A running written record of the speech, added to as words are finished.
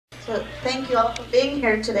So thank you all for being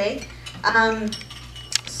here today.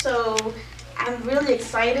 So I'm really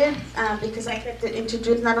excited because I get to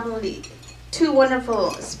introduce not only two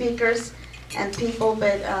wonderful speakers and people,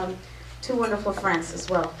 but two wonderful friends as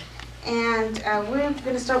well. And we're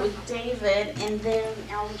going to start with David, and then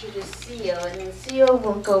I'll introduce Cio, and then Cio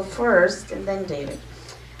will go first, and then David.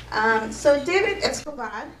 So David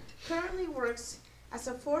Escobar currently works as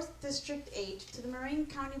a 4th District Aide to the Marin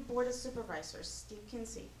County Board of Supervisors, you can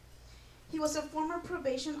see. He was a former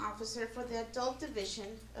probation officer for the Adult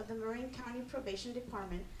Division of the Marin County Probation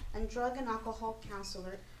Department and drug and alcohol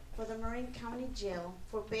counselor for the Marin County Jail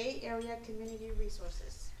for Bay Area Community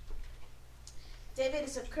Resources. David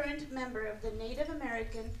is a current member of the Native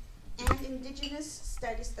American and Indigenous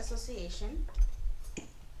Studies Association,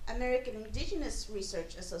 American Indigenous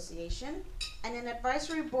Research Association, and an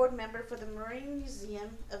advisory board member for the Marin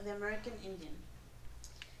Museum of the American Indian.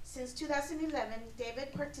 Since 2011,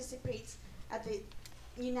 David participates at the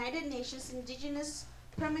United Nations Indigenous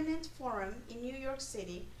Permanent Forum in New York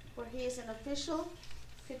City, where he is an official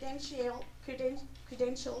credentialed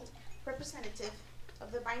representative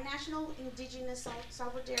of the Binational Indigenous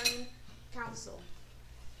Salvadorian Council.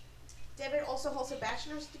 David also holds a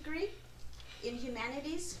bachelor's degree in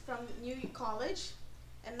humanities from New York College,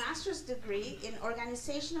 a master's degree in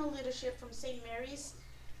organizational leadership from St. Mary's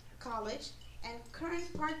College, and current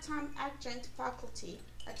part-time adjunct faculty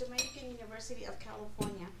at Dominican University of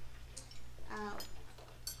California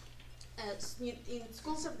in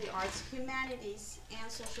schools of the arts, humanities,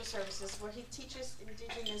 and social services, where he teaches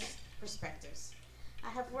indigenous perspectives.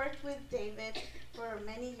 I have worked with David for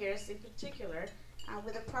many years, in particular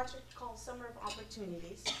with a project called Summer of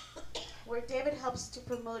Opportunities, where David helps to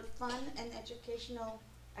promote fun and educational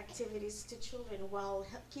activities to children while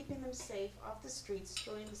keeping them safe off the streets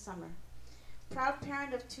during the summer. Proud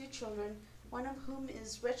parent of 2 children, one of whom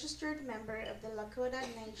is registered member of the Lakota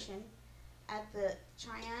Nation at the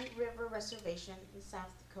Cheyenne River Reservation in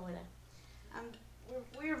South Dakota.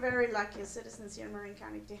 We're very lucky as citizens here in Marin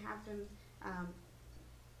County to have him,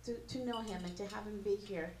 to know him and to have him be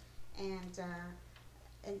here and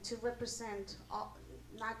to represent all,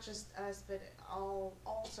 not just us, but all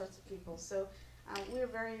sorts of people. So we're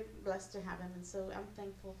very blessed to have him, and so I'm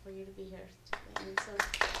thankful for you to be here today. And so,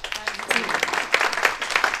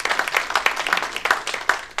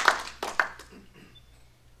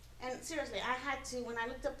 and seriously, I had to, when I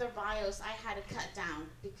looked up their bios, I had to cut down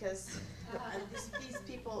because these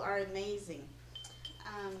people are amazing.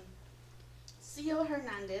 Cio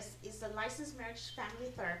Hernandez is a licensed marriage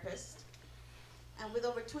family therapist and with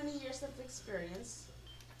over 20 years of experience.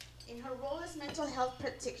 In her role as mental health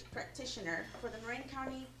practitioner for the Marin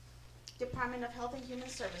County Department of Health and Human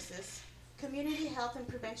Services, Community Health and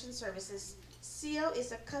Prevention Services, Cio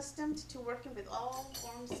is accustomed to working with all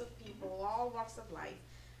forms of people, all walks of life.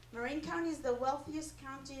 Marin County is the wealthiest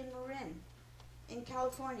county in Marin, in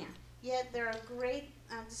California, yet there are great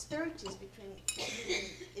disparities between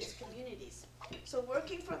its communities. So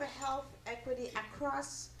working for the health equity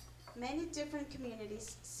across many different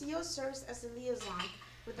communities, Cio serves as a liaison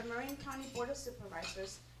with the Marin County Board of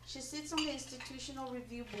Supervisors. She sits on the Institutional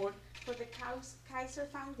Review Board for the Kaiser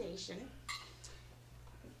Foundation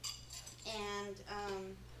and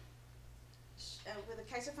with the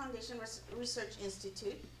Kaiser Foundation Research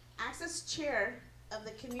Institute, acts as chair of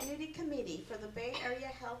the Community Committee for the Bay Area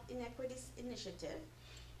Health Inequities Initiative,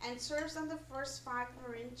 and serves on the First 5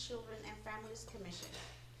 Marin Children and Families Commission.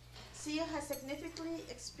 Cio has significant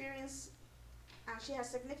experience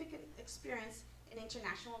in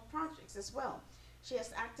international projects as well. She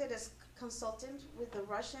has acted as consultant with the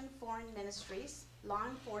Russian foreign ministries, law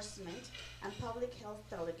enforcement, and public health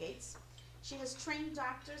delegates. She has trained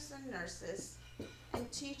doctors and nurses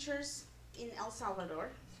and teachers in El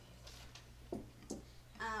Salvador.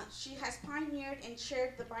 She has pioneered and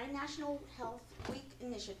chaired the Binational Health Week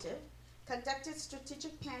initiative, conducted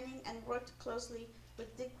strategic planning, and worked closely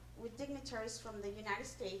with dignitaries from the United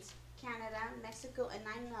States, Canada, Mexico, and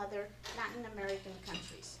 9 other Latin American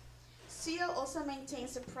countries. Cio also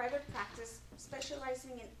maintains a private practice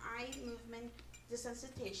specializing in eye movement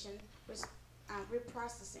desensitization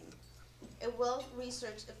reprocessing, a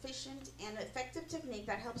well-researched, efficient, and effective technique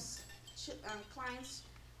that helps clients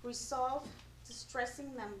resolve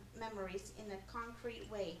distressing memories in a concrete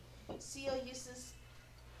way. Cio uses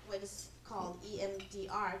what is called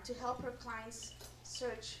EMDR to help her clients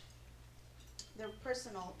search their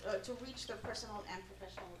personal, to reach their personal and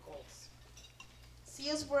professional goals.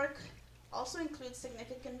 Cio's work also includes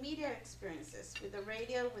significant media experiences with the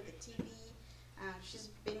radio, with the TV. She's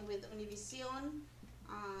been with Univision,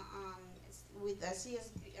 with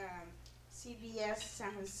CBS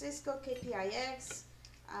San Francisco, KPIX.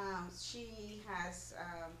 She has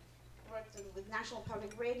worked with National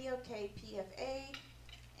Public Radio, KPFA,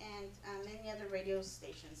 and many other radio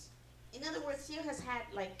stations. In other words, Cio has had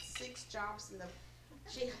like 6 jobs in the,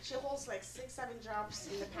 she holds like 6, 7 jobs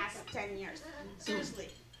in the past 10 years. Seriously.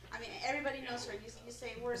 I mean, everybody knows her. You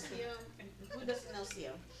say, where's Cio? Who doesn't know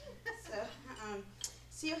Cio? So,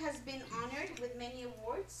 Cio has been honored with many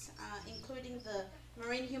awards, including the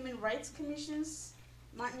Marin Human Rights Commission's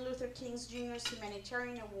Martin Luther King Jr.'s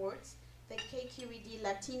Humanitarian Awards, the KQED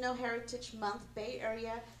Latino Heritage Month Bay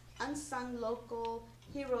Area Unsung Local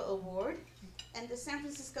Hero Award, and the San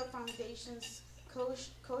Francisco Foundation's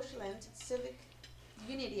Coachland Civic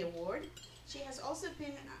Unity Award. She has also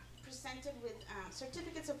been presented with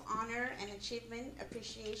certificates of honor and achievement,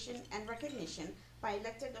 appreciation, and recognition by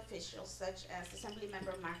elected officials such as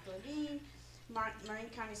Assemblymember Mark Levine, Marin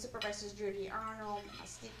County Supervisors Judy Arnold,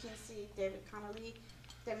 Steve Kinsey, Devin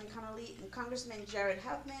Connolly, and Congressman Jared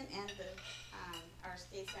Huffman, and our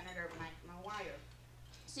state senator Mike Maguire.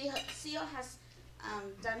 Cio has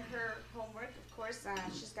done her homework, of course.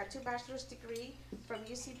 She's got 2 bachelor's degrees from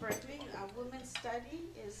UC Berkeley. Women's Study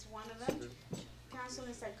is one of them.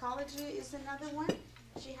 Counseling Psychology is another one.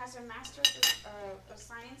 She has her Master's of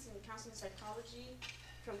Science in Counseling Psychology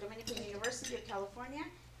from Dominican University of California,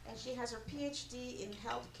 and she has her PhD in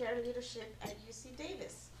Healthcare Leadership at UC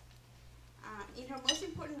Davis. In her most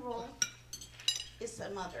important role is a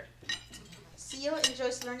mother. Cio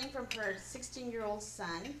enjoys learning from her 16-year-old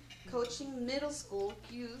son, coaching middle school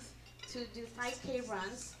youth to do 5K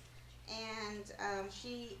runs, and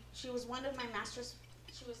she was one of my master's.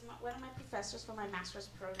 She was one of my professors for my master's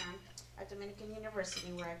program at Dominican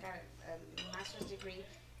University, where I got a master's degree,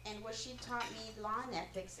 and where she taught me law and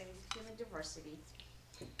ethics and human diversity.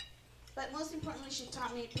 But most importantly, she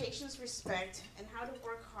taught me patience, respect, and how to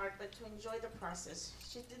work hard, but to enjoy the process.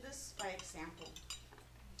 She did this by example.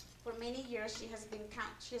 For many years, she has been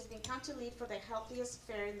county lead for the healthiest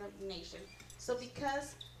fair in the nation. So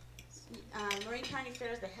because Marin County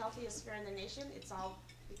Fair is the healthiest fair in the nation, it's all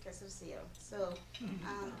because of Cio. So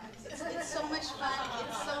it's so much fun.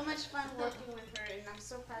 It's so much fun working with her, and I'm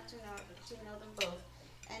so proud to know them both.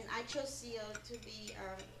 And I chose Cio to be.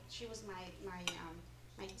 She was my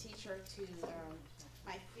teacher to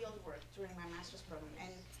my field work during my master's program,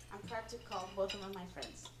 and I'm proud to call both of them my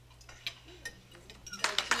friends.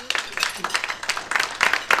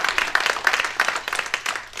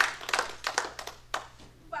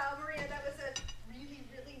 Wow, Maria, that was a really,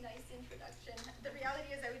 really nice introduction. The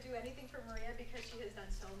reality is I would do anything for Maria because she has done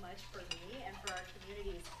so much for me and for our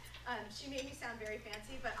communities. She made me sound very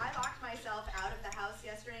fancy, but I locked myself out of the house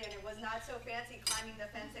yesterday, and it was not so fancy climbing the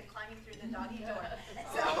fence and climbing through the doggy door.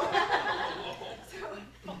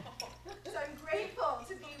 So I'm grateful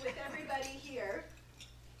to be with everybody here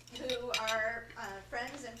who are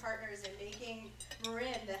friends and partners in making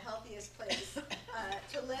Marin the healthiest place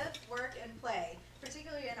to live, work, and play,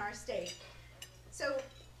 particularly in our state. So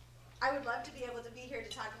I would love to be able to be here to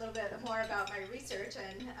talk a little bit more about my research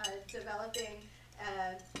and developing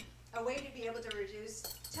a way to be able to reduce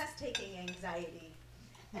test-taking anxiety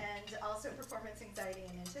and also performance anxiety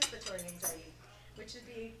and anticipatory anxiety, which should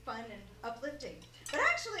be fun and uplifting. But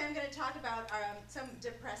actually, I'm going to talk about some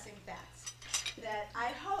depressing facts that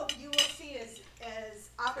I hope you will see as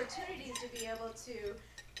opportunities to be able to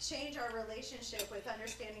change our relationship with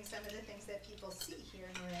understanding some of the things that people see here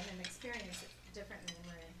in Marin and experience differently in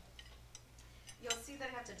Marin. You'll see that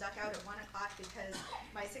I have to duck out at 1 o'clock because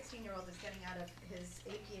my 16-year-old is getting out of his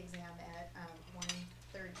AP exam at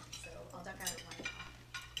 1:30, so I'll duck out at 1 o'clock.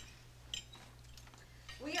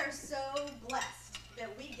 We are so blessed that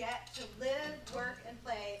we get to live, work, and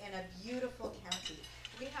play in a beautiful county.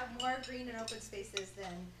 We have more green and open spaces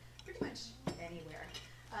than pretty much anywhere.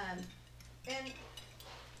 And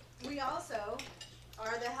we also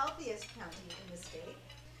are the healthiest county in the state.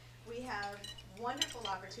 We have wonderful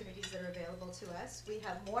opportunities that are available to us. We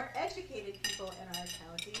have more educated people in our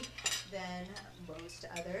county than most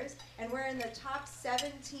others. And we're in the top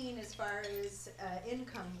 17 as far as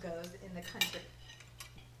income goes in the country.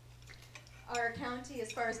 Our county,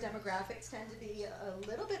 as far as demographics, tend to be a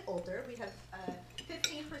little bit older. We have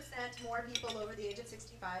 15% more people over the age of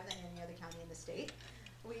 65 than any other county in the state.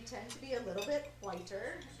 We tend to be a little bit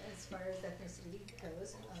whiter as far as ethnicity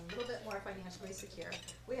goes, a little bit more financially secure.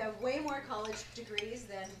 We have way more college degrees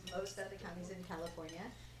than most other counties in California,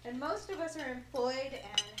 and most of us are employed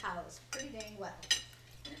and housed pretty dang well.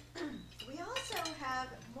 We also have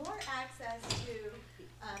more access to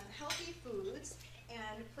healthy foods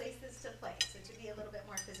and places to play, so to be a little bit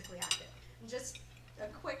more physically active. And just a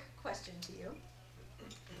quick question to you.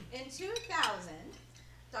 In 2000,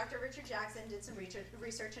 Dr. Richard Jackson did some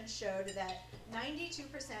research and showed that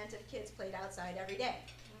 92% of kids played outside every day.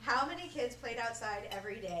 How many kids played outside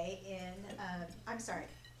every day in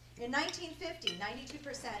 1950,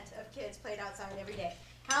 92% of kids played outside every day.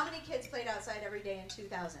 How many kids played outside every day in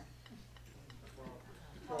 2000?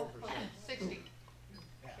 12%. 60.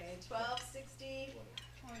 Okay, 12, 60.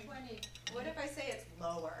 20. What if I say it's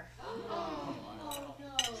lower? Oh, no.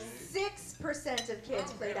 6% of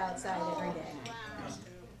kids played outside every day. Wow.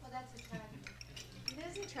 Well, that's a tragedy. It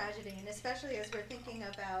is a tragedy, and especially as we're thinking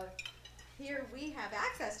about here we have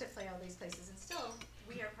access to play all these places, and still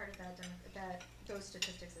we are part of those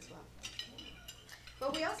statistics as well.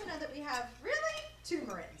 But we also know that we have really two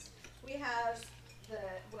Marins. We have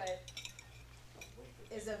what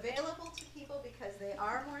is available to people because they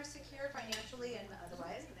are more secure financially and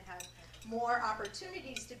otherwise, and they have more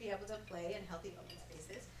opportunities to be able to play in healthy open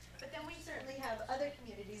spaces. But then we certainly have other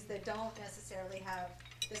communities that don't necessarily have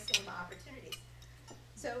the same opportunities.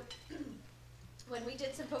 So when we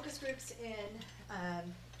did some focus groups in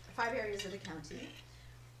 5 areas of the county,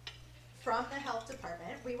 from the health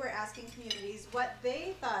department, we were asking communities what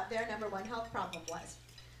they thought their #1 health problem was.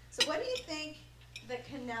 So what do you think the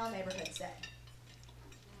Canal neighborhood said?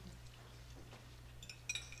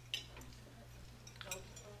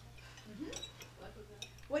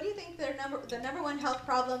 What do you think their the #1 health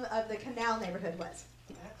problem of the Canal neighborhood was?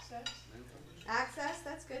 Access? Access,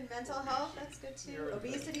 that's good. Mental health, that's good too.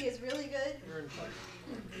 Obesity is really good.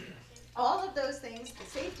 All of those things,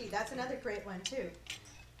 safety, that's another great one too.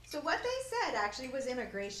 So what they said actually was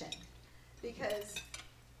immigration, because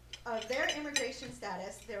of their immigration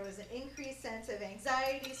status, there was an increased sense of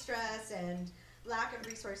anxiety, stress, and lack of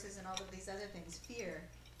resources and all of these other things, fear,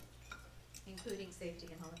 including safety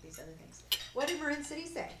and all of these other things. What did Marin City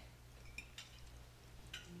say?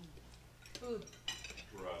 Food.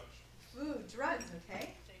 Drugs. Food, drugs,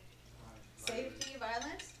 okay. Safety,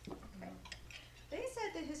 violence, okay. They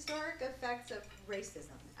said the historic effects of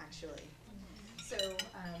racism, actually. So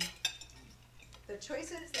the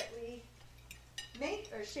choices that we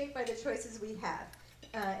make are shaped by the choices we have.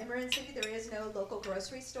 In Marin City, there is no local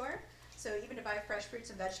grocery store. So even to buy fresh fruits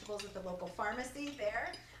and vegetables at the local pharmacy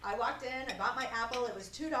there, I walked in, I bought my apple, it was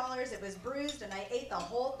 $2, it was bruised, and I ate the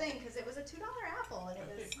whole thing because it was a $2 apple, and it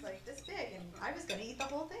was like this big, and I was going to eat the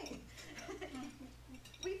whole thing.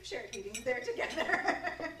 We've shared meetings there together.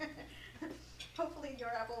 Hopefully your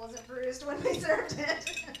apple wasn't bruised when we served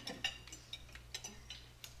it.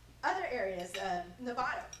 Other areas,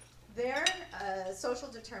 Nevada, their social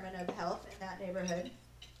determinant of health in that neighborhood,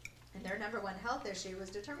 and their #1 health issue was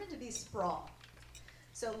determined to be sprawl.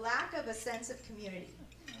 So lack of a sense of community,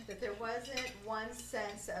 that there wasn't one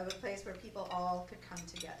sense of a place where people all could come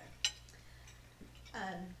together.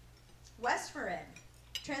 West Marin,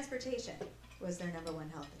 transportation was their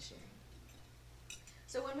 #1 health issue.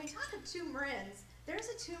 So when we talk of two Marins, there's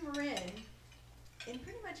a two Marin in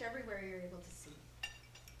pretty much everywhere you're able to see.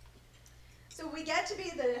 So we get to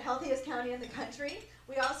be the healthiest county in the country.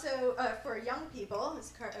 We also, for young people,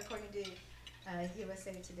 according to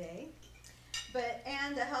USA Today,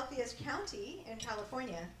 and the healthiest county in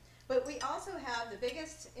California. But we also have the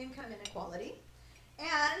biggest income inequality.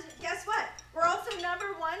 And guess what? We're also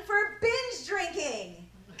 #1 for binge drinking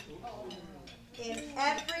in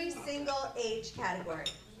every single age category.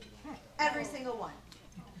 Every single one.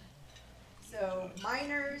 So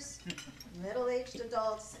minors, middle-aged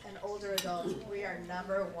adults, and older adults, we are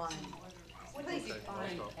 #1. What do you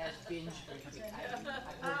define as binge drinking?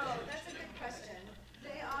 Oh, that's a good question.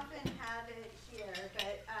 They often have it here,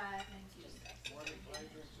 but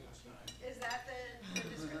is that the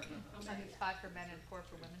description? Maybe 5 for men and 4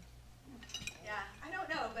 for women. Yeah, I don't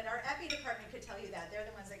know, but our EPI department could tell you that. They're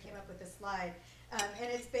the ones that came up with this slide.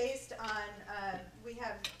 And it's based on, we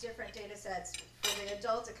have different data sets. For the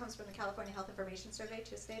adults, it comes from the California Health Information Survey,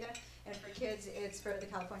 CHIS data, and for kids, it's for the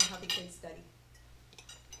California Healthy Kids Study.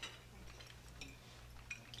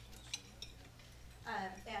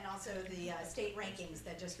 And also the state rankings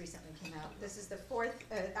that just recently came out. This is the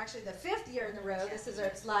actually the 5th year in a row. This is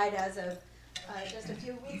our slide as of just a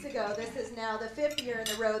few weeks ago. This is now the 5th year in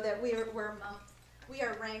a row that we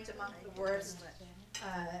are ranked among the worst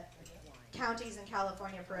counties in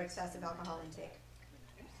California for excessive alcohol intake.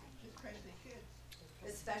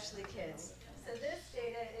 Especially kids. So this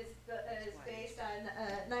data is based on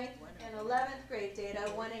 9th and 11th grade data.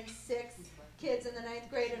 1 in 6 kids in the 9th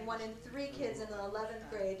grade and 1 in 3 kids in the 11th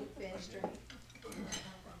grade binge drink.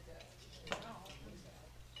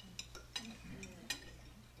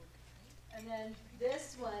 And then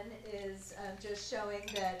this one is just showing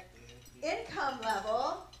that income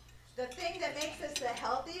level, the thing that makes us the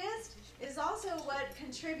healthiest is also what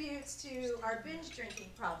contributes to our binge drinking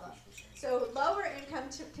problem. So lower income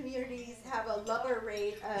communities have a lower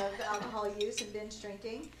rate of alcohol use and binge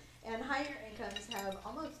drinking, and higher incomes have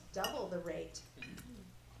almost double the rate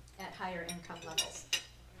at higher income levels.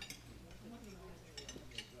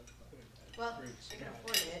 Well, I can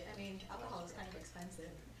afford it. I mean, alcohol is kind of expensive.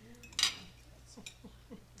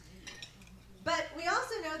 But we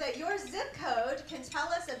also know that your zip code can tell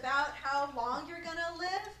us about how long you're going to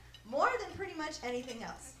live more than pretty much anything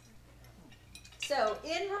else. So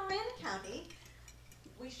in Marin County,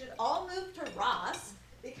 we should all move to Ross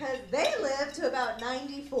because they live to about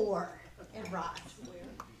 94 in Ross.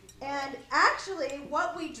 And actually,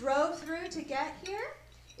 what we drove through to get here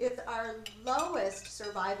is our lowest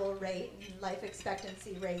survival rate and life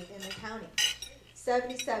expectancy rate in the county.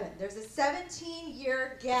 77. There's a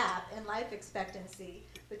 17-year gap in life expectancy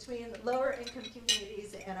between lower income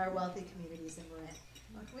communities and our wealthy communities in Marin.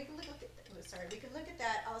 We can look at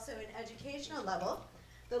that also in educational level.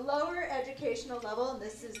 The lower educational level, and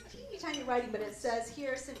this is teeny tiny writing, but it says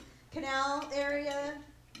here, Canal area,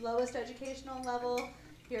 lowest educational level.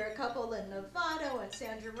 Here are a couple in Novato and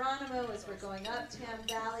San Geronimo as we're going up, Tam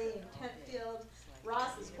Valley and Kentfield.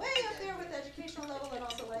 Ross is way up there with educational level and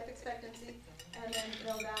also life expectancy. And then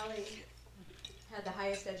Mill Valley had the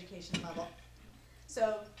highest education level.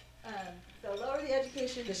 So the lower the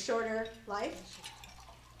education, the shorter life.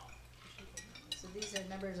 So these are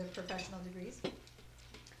numbers of professional degrees.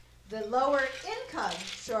 The lower income,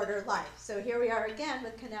 shorter life. So here we are again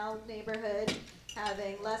with Canal neighborhood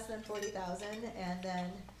having less than 40,000, and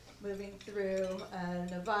then moving through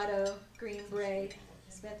Novato, Green Brae,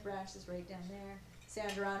 Smith Ranch is right down there, San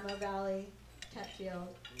Geronimo Valley, Kentfield,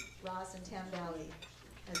 Ross, and Tam Valley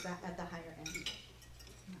at the higher end.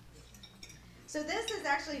 So this is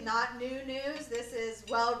actually not new news. This is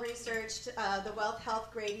well-researched, the wealth health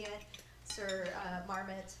gradient. Sir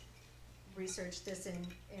Marmot researched this in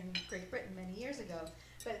Great Britain many years ago.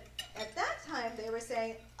 But at that time, they were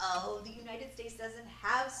saying, oh, the United States doesn't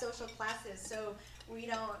have social classes, so we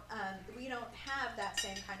don't have that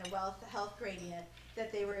same kind of wealth health gradient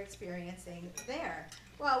that they were experiencing there.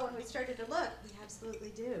 Well, when we started to look, we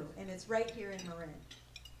absolutely do, and it's right here in Marin.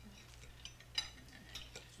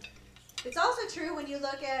 It's also true when you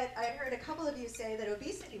look at, I heard a couple of you say that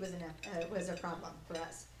obesity was a problem for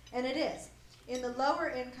us, and it is. In the lower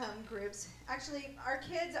income groups, actually our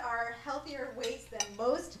kids are healthier weights than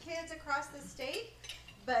most kids across the state,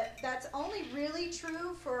 but that's only really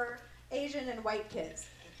true for Asian and white kids.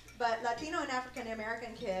 But Latino and African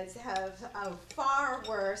American kids have a far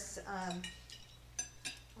worse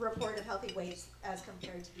report of healthy weights as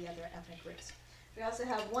compared to the other ethnic groups. We also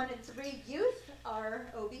have 1 in 3 youth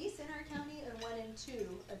are obese in our county, and 1 in 2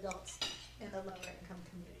 adults in the lower income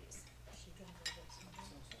communities.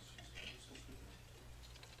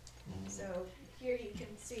 So here you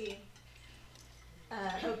can see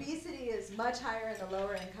obesity is much higher in the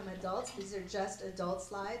lower income adults. These are just adult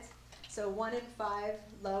slides. So 1 in 5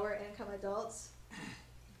 lower income adults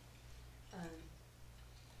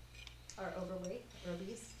are overweight or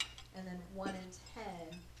obese, and then 1 in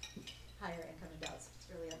 10 higher income adults. It's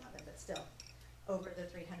really 11, but still over the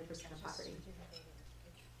 300% of poverty.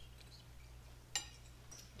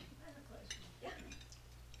 Yeah.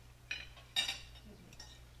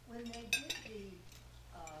 When they did the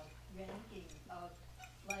ranking of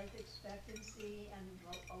life expectancy and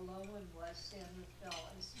low in West San Rafael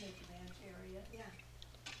and Smith Ranch area, Yeah.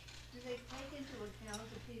 do they take into account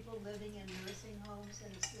the people living in nursing homes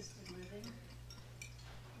and assisted living?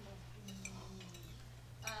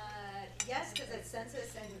 Yes, because it's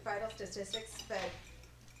census and vital statistics, but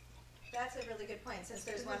that's a really good point, since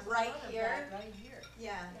there's one right here. Right here.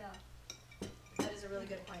 Yeah, Yeah. that is a really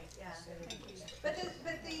good point, yeah. Thank you. But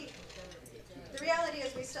the reality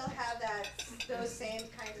is we still have those same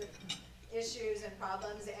kinds of issues and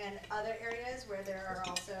problems in other areas where there are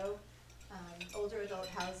also older adult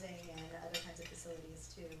housing and other kinds of facilities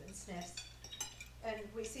too, and SNFs. And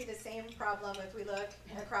we see the same problem if we look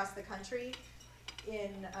across the country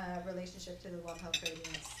in relationship to the wealth health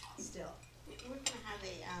gradients still. We're going to have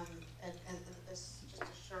just a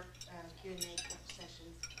short Q&A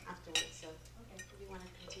session afterwards, so if you want to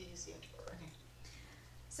continue, Cio. Okay.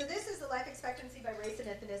 So this is the life expectancy by race and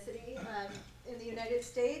ethnicity. In the United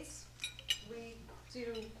States, we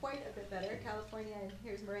do quite a bit better. California, and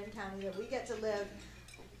here's Marin County, that we get to live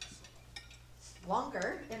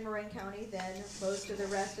longer in Marin County than most of the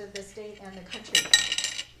rest of the state and the country.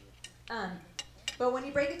 But when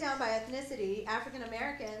you break it down by ethnicity, African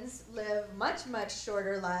Americans live much, much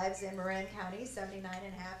shorter lives in Marin County,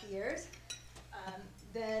 79.5 years.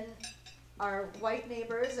 Then our white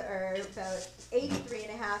neighbors are about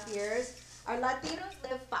 83.5 years. Our Latinos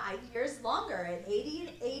live 5 years longer at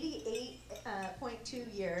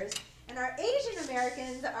 88.2 years. And our Asian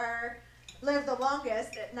Americans live the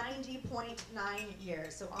longest at 90.9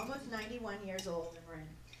 years, so almost 91 years old in Marin.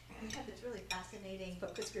 And we had this really fascinating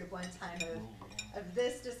focus group one time of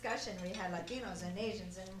this discussion. We had Latinos and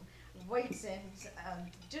Asians and whites and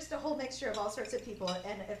just a whole mixture of all sorts of people.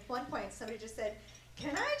 And at one point, somebody just said,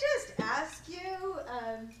 "Can I just ask you?"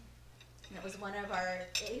 And it was one of our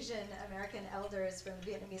Asian American elders from the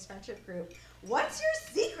Vietnamese friendship group. "What's your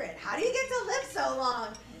secret? How do you get to live so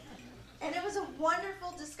long?" And it was a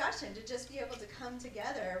wonderful discussion to just be able to come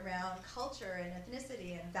together around culture and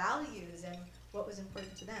ethnicity and values and what was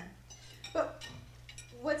important to them. But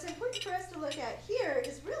what's important for us to look at here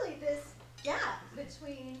is really this gap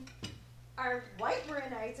between our white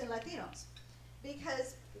Marinites and Latinos.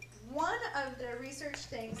 Because one of the research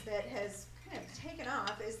things that has kind of taken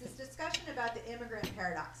off is this discussion about the immigrant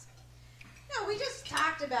paradox. Now, we just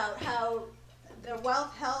talked about how the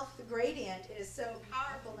wealth health gradient is so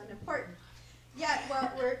powerful and important. Yet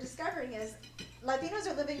what we're discovering is Latinos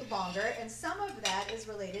are living longer, and some of that is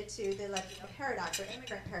related to the Latino paradox or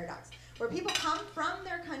immigrant paradox, where people come from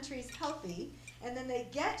their countries healthy, and then they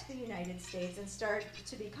get to the United States and start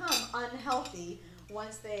to become unhealthy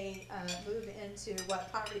once they move into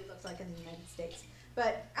what poverty looks like in the United States.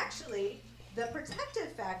 But actually, the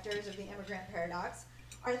protective factors of the immigrant paradox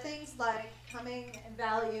are things like coming and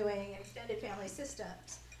valuing extended family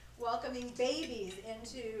systems, welcoming babies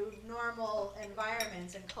into normal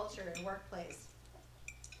environments and culture and workplace,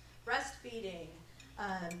 breastfeeding,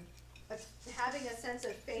 having a sense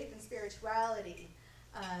of faith and spirituality.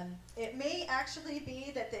 It may actually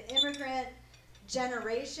be that the immigrant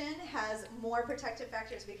generation has more protective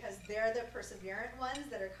factors because they're the perseverant ones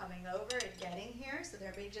that are coming over and getting here, so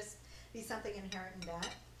there may just be something inherent in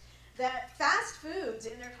that. That fast foods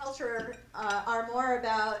in their culture are more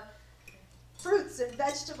about fruits and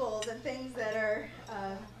vegetables and things that are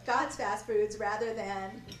God's fast foods rather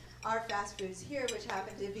than our fast foods here, which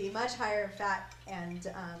happen to be much higher in fat and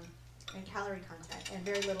calorie content and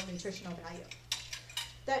very little nutritional value.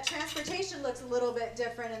 That transportation looks a little bit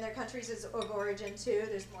different in their countries of origin too.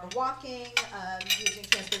 There's more walking, using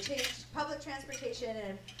transportation, public transportation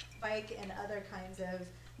and bike and other kinds of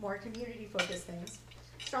more community-focused things.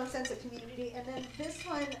 Strong sense of community, and then this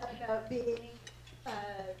one about being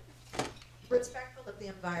respectful of the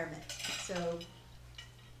environment. So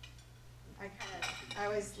I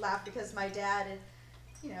always laugh because my dad,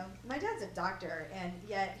 my dad's a doctor, and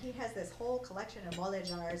yet he has this whole collection of mole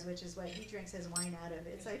jars, which is what he drinks his wine out of.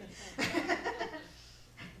 It's like,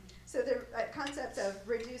 so the concepts of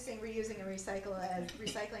reducing, reusing, and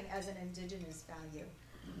recycling as an indigenous value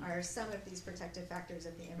are some of these protective factors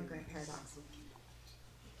of the immigrant paradox.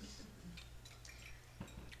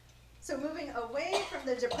 So moving away from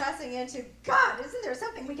the depressing into, God, isn't there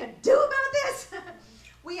something we can do about this?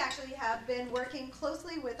 We actually have been working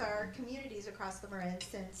closely with our communities across the Marin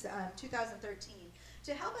since 2013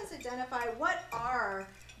 to help us identify what are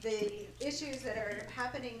the issues that are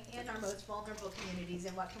happening in our most vulnerable communities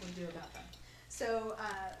and what can we do about them. So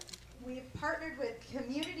we've partnered with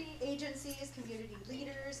community agencies, community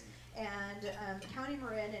leaders, and County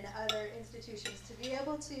Marin and other institutions to be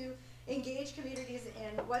able to engage communities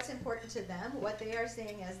in what's important to them, what they are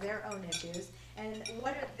seeing as their own issues, and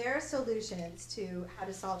what are their solutions to how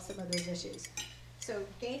to solve some of those issues. So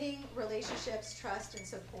gaining relationships, trust, and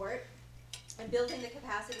support, and building the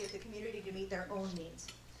capacity of the community to meet their own needs,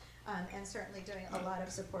 and certainly doing a lot of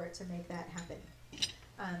support to make that happen.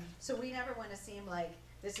 So we never want to seem like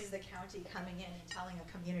this is the county coming in and telling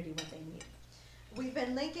a community what they need. We've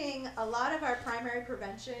been linking a lot of our primary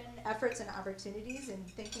prevention efforts and opportunities and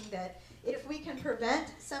thinking that if we can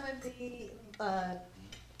prevent some of the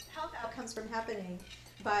health outcomes from happening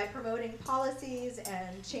by promoting policies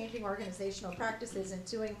and changing organizational practices and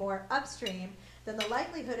doing more upstream, then the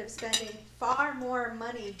likelihood of spending far more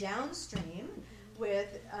money downstream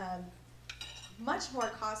with much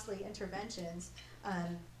more costly interventions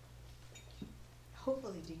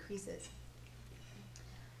hopefully decreases.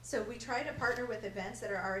 So we try to partner with events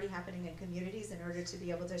that are already happening in communities in order to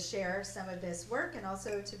be able to share some of this work and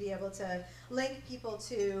also to be able to link people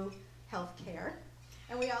to healthcare.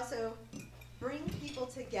 And we also bring people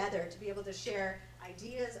together to be able to share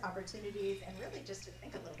ideas, opportunities, and really just to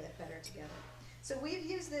think a little bit better together. So we've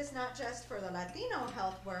used this not just for the Latino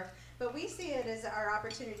health work, but we see it as our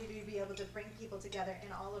opportunity to be able to bring people together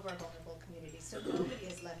in all of our vulnerable communities so nobody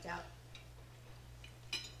is left out.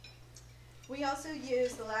 We also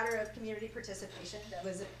use the ladder of community participation that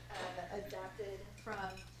was adapted from,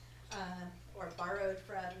 or borrowed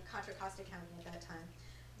from Contra Costa County at that time.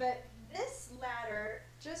 But this ladder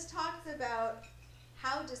just talks about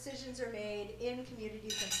how decisions are made in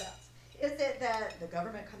communities themselves. Is it that the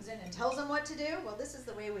government comes in and tells them what to do? Well, this is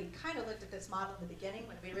the way we kind of looked at this model in the beginning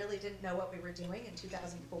when we really didn't know what we were doing in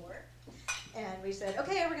 2004. And we said,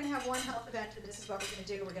 okay, we're going to have one health event, and this is what we're going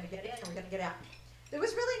to do. We're going to get in and we're going to get out. There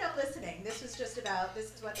was really no listening. This was just about,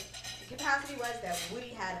 this is what the capacity was that we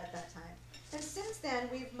had at that time. And since then,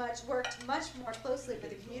 we've worked much more closely with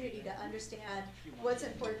the community to understand what's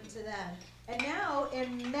important to them. And now,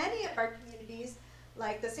 in many of our communities,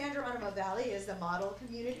 like the San Geronimo Valley is the model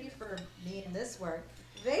community for me in this work,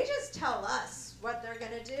 they just tell us what they're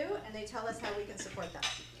going to do, and they tell us how we can support them.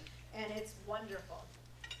 And it's wonderful.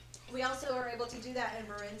 We also are able to do that in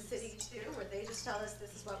Marin City, too, where they just tell us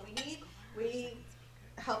this is what we need. We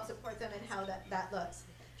help support them in how that looks.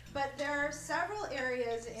 But there are several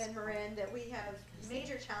areas in Marin that we have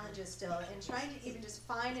major challenges still in trying to even just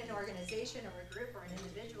find an organization or a group or an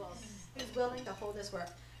individual who's willing to hold this work.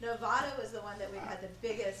 Novato is the one that we've had the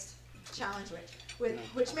biggest challenge with,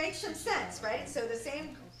 which makes some sense, right? So the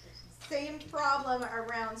same problem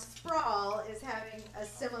around sprawl is having a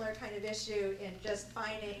similar kind of issue in just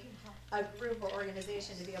finding a group or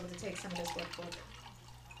organization to be able to take some of this work forward.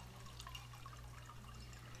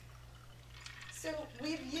 So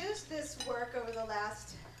we've used this work over the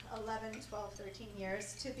last 11, 12, 13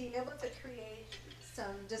 years to be able to create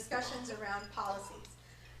some discussions around policies.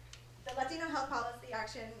 The Latino Health Policy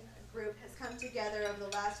Action Group has come together over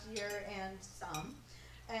the last year and some,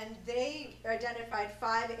 and they identified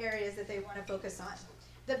 5 areas that they want to focus on.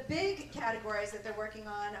 The big categories that they're working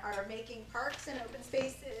on are making parks and open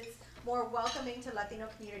spaces more welcoming to Latino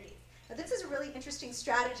communities. Now, this is a really interesting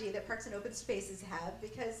strategy that parks and open spaces have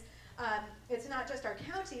because it's not just our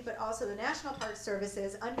county, but also the National Park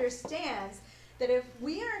Services understands that if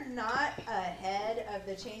we are not ahead of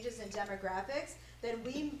the changes in demographics, then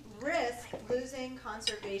we risk losing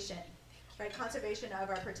conservation, right? Conservation of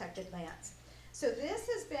our protected lands. So this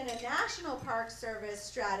has been a National Park Service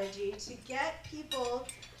strategy to get people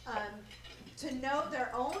to know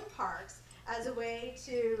their own parks as a way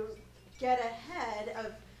to get ahead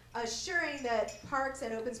of assuring that parks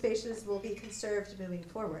and open spaces will be conserved moving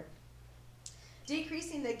forward.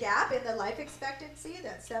 Decreasing the gap in the life expectancy,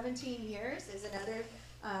 that's 17 years, is another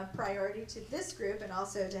priority to this group and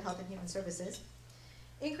also to Health and Human Services.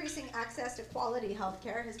 Increasing access to quality health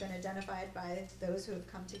care has been identified by those who have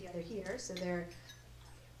come together here. So they're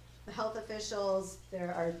the health officials,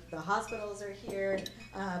 the hospitals are here,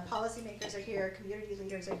 policymakers are here, community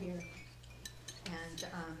leaders are here,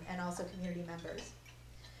 and also community members.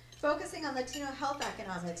 Focusing on Latino health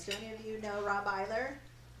economics. Do any of you know Rob Eiler?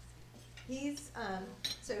 He's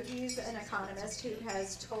an economist who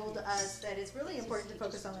has told us that it's really important to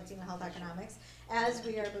focus on Latino health economics as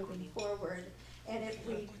we are moving forward. And if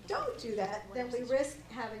we don't do that, then we risk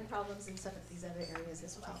having problems in some of these other areas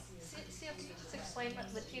as well. Cio, can you just explain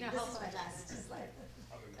what Latino This health is my is? last slide,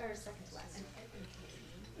 or second to last.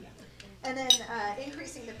 And then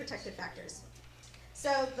increasing the protective factors.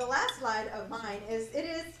 So the last slide of mine is, it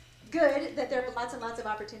is good that there are lots and lots of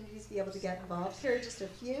opportunities to be able to get involved. Here are just a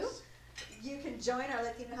few. You can join our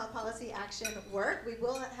Latino Health Policy Action work. We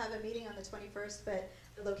will have a meeting on the 21st, but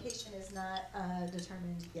the location is not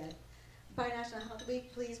determined yet. By National Health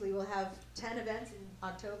Week, please, we will have 10 events in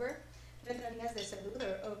October. Ventanillas de Salud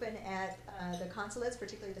are open at the consulates,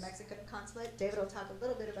 particularly the Mexican consulate. David will talk a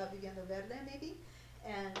little bit about Viviendo Verde, maybe.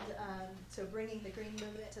 And so bringing the green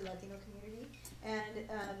movement to the Latino community. And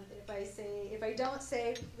if I don't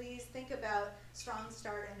say, please think about Strong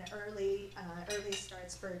Start and early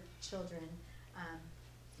starts for children.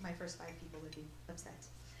 My first 5 people would be upset.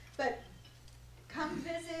 But come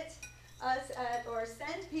visit us or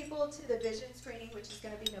send people to the vision screening, which is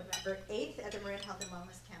going to be November 8th at the Marin Health and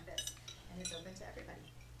Wellness Campus. And it's open to everybody.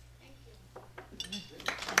 Thank you.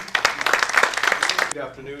 Good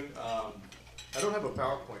afternoon. I don't have a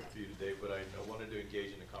PowerPoint for you today, but I wanted to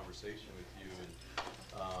engage in a conversation with you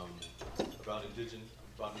about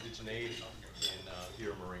indigeneity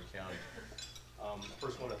here in Marin County.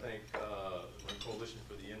 First, I want to thank the Marin Coalition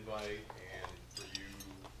for the invite and for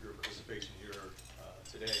your participation here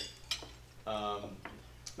today.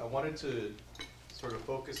 I wanted to sort of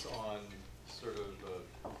focus on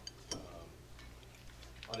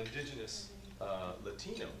on indigenous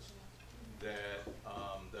Latinos that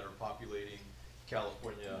are populating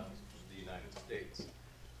California, the United States.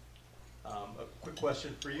 A quick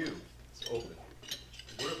question for you, it's open.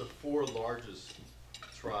 What are the 4 largest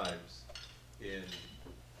tribes in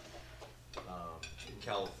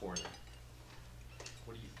California?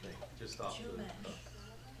 What do you think? Just off the cuff.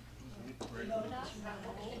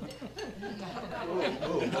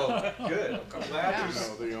 Oh, good. I'm glad You there's.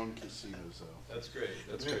 know, they own casinos though. That's great.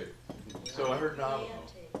 That's great. So I heard Navajo.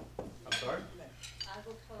 I'm sorry?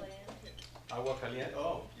 Agua caliente.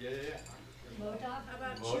 Oh, yeah. How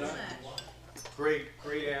about Moda? Chumash?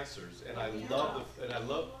 Great answers, and I love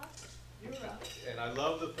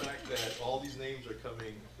the fact that all these names are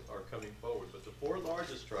coming forward. But the four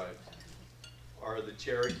largest tribes are the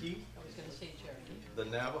Cherokee, the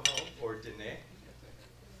Navajo or Diné,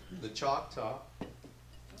 the Choctaw,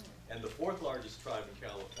 and the fourth largest tribe in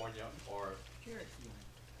California are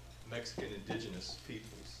Mexican indigenous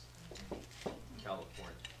peoples in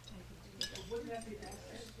California.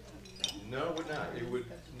 No, it would not. It would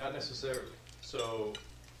not necessarily. So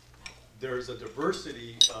there's a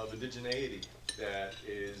diversity of indigeneity that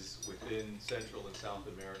is within Central and South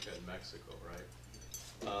America and Mexico, right?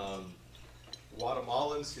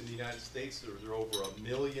 Guatemalans in the United States, there are over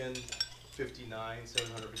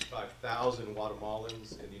 1,059,755,000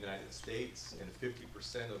 Guatemalans in the United States, and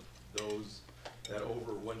 50% of those, that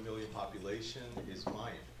over 1 million population, is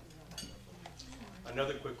Mayan.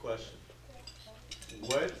 Another quick question.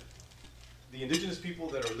 What the indigenous people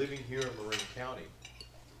that are living here in Marin County,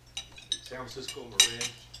 San Francisco, Marin,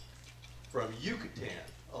 from Yucatan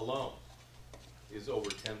alone is over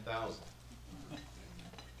 10,000.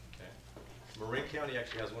 Marin County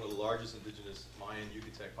actually has one of the largest indigenous Mayan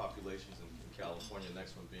Yucatec populations in California, the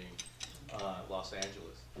next one being Los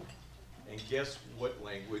Angeles. And guess what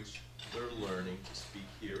language they're learning to speak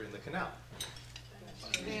here in the canal?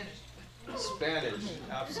 Spanish,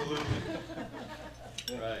 absolutely.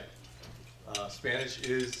 Right. Spanish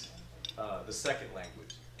is the second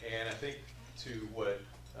language. And I think to what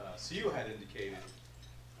Cio had indicated,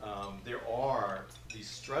 there are these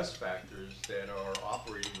stress factors that are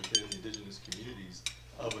operating within the indigenous communities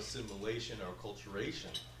of assimilation or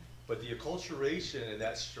acculturation. But the acculturation and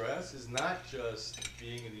that stress is not just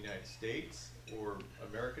being in the United States or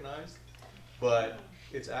Americanized, but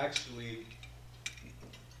it's actually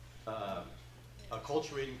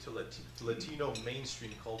acculturating to Latino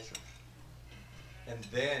mainstream culture, and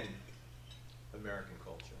then American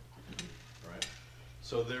culture, right?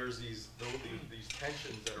 So there's these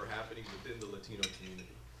tensions that are happening within the Latino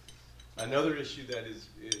community. Another issue that is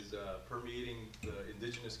permeating the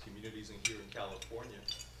indigenous communities here in California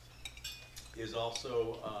is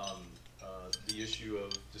also the issue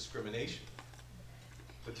of discrimination.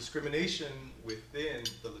 But discrimination within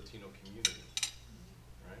the Latino community,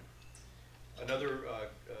 right? Another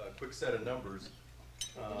quick set of numbers.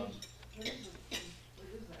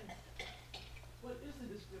 What is the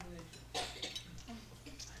discrimination?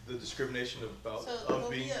 The discrimination about So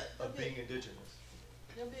being there'll be indigenous.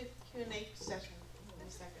 There'll be a Q&A session in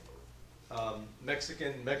a second.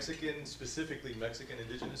 Mexican, specifically Mexican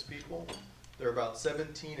indigenous people, there are about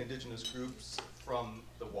 17 indigenous groups from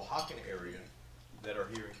the Oaxacan area that are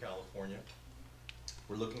here in California.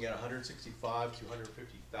 We're looking at 165 to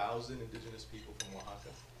 150,000 indigenous people from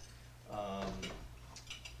Oaxaca.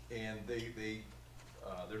 And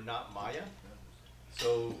they're not Maya,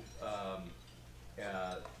 so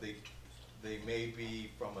they may be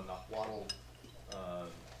from a Nahuatl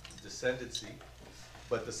descendancy,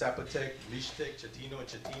 but the Zapotec, Mixtec, Chatino,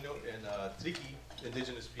 and Triqui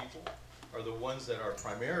indigenous people are the ones that are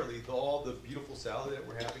primarily all the beautiful salad that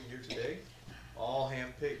we're having here today, all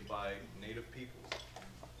hand-picked by native peoples.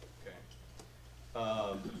 Okay.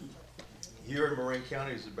 Here in Marin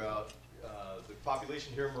County is about the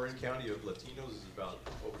population here in Marin County of Latinos is about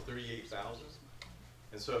over 38,000.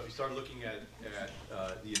 And so if you start looking at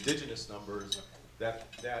the indigenous numbers,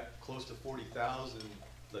 that close to 40,000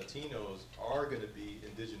 Latinos are going to be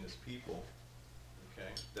indigenous people,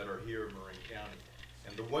 okay, that are here in Marin County.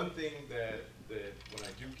 And the one thing that when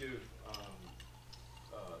I do give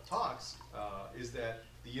talks is that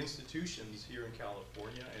the institutions here in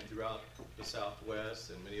California and throughout the Southwest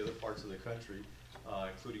and many other parts of the country,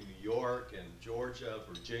 including New York and Georgia,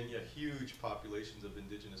 Virginia, huge populations of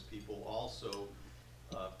indigenous people also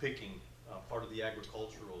picking part of the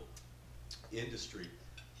agricultural industry.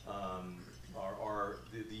 Are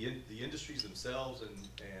the industries themselves and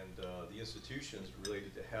the institutions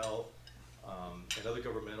related to health and other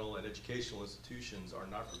governmental and educational institutions are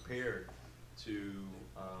not prepared to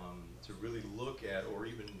really look at or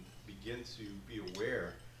even begin to be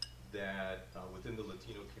aware that within the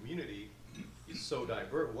Latino community is so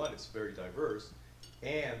diverse. One, it's very diverse,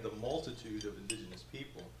 and the multitude of indigenous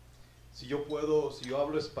people. Si yo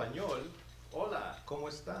hablo español, hola, ¿cómo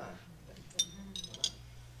está?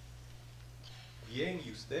 Bien,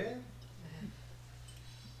 ¿y usted?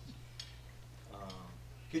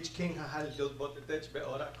 Kich king hahal dil botetech be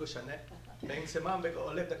ora kushane. Beng semam be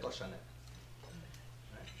olep de kushane.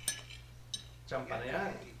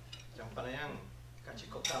 Champanayang, champanayang,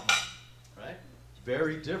 kachikokama. Right?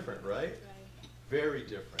 Very different, right? Very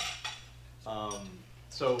different.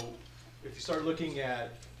 So if you start looking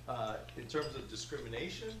at, in terms of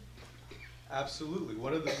discrimination, absolutely.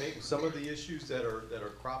 Some of the issues that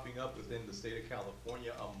are cropping up within the state of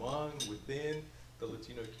California within the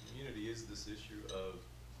Latino community is this issue of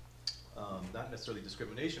not necessarily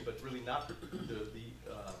discrimination, but really not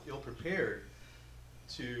ill-prepared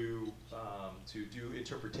to do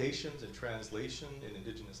interpretations and translation in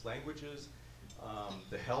indigenous languages.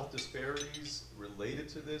 The health disparities related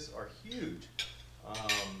to this are huge.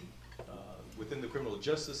 Within the criminal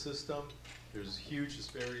justice system, there's huge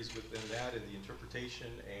disparities within that in the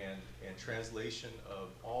interpretation and translation of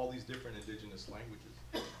all these different indigenous languages.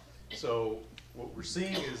 So what we're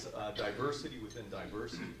seeing is diversity within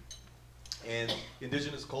diversity. And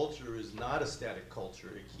indigenous culture is not a static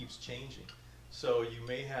culture, it keeps changing. So you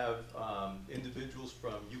may have individuals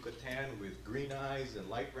from Yucatan with green eyes and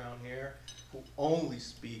light brown hair who only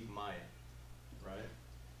speak Maya, right?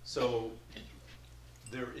 So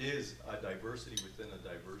there is a diversity within a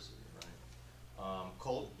diversity, right?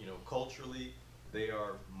 Culturally, they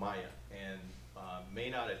are Maya and may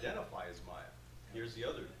not identify as Maya. Here's the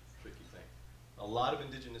other tricky thing. A lot of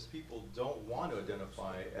indigenous people don't want to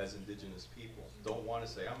identify as indigenous people, don't want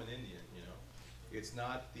to say, I'm an Indian, you know. It's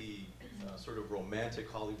not the sort of romantic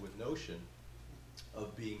Hollywood notion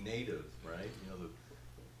of being native, right? You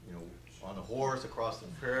know, on a horse across the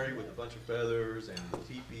prairie with a bunch of feathers and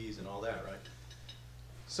teepees and all that, right?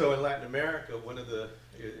 So in Latin America,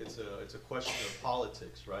 it's a question of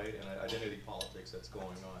politics, right, and identity politics that's going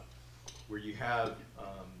on, where you have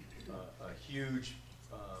a huge,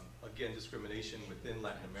 again, discrimination within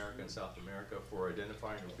Latin America and South America for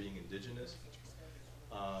identifying or being indigenous,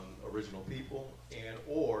 original people,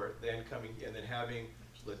 or then having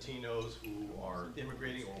Latinos who are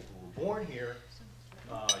immigrating or who were born here,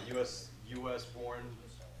 U.S. born,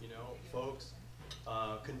 folks.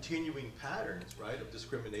 Continuing patterns, right, of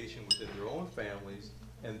discrimination within their own families,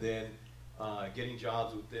 and then getting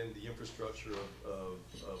jobs within the infrastructure of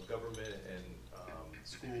government and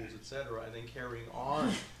schools, et cetera, and then carrying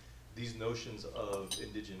on these notions of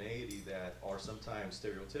indigeneity that are sometimes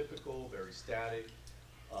stereotypical, very static,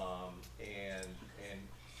 and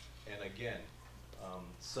again,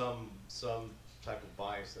 some type of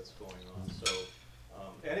bias that's going on. So,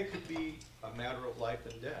 and it could be a matter of life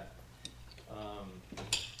and death.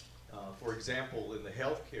 For example, in the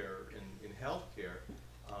healthcare, in healthcare,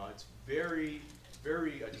 it's very,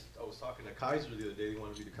 very. I was talking to Kaiser the other day. They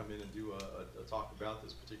wanted me to come in and do a talk about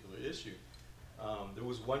this particular issue. There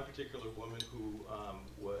was one particular woman who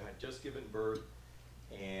had just given birth,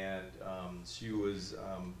 and she was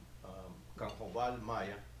Kankoval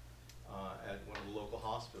Maya at one of the local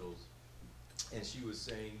hospitals, and she was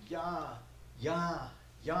saying ya,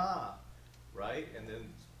 right, and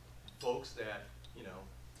then folks that,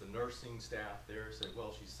 the nursing staff there said,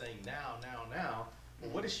 well, she's saying now.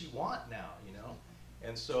 Well, what does she want now,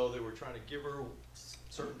 And so they were trying to give her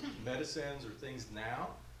certain medicines or things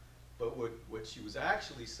now, but what she was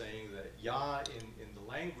actually saying that ya in the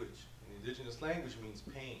language, in the indigenous language, means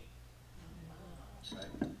pain, right?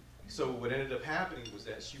 So what ended up happening was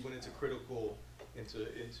that she went into a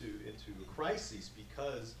crisis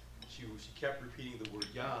because she kept repeating the word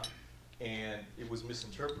ya, and it was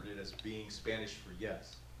misinterpreted as being Spanish for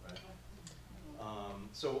yes, right?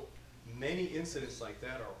 So many incidents like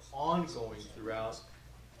that are ongoing throughout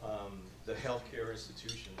the healthcare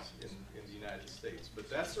institutions in the United States. But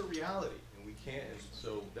that's a reality, and we can't, and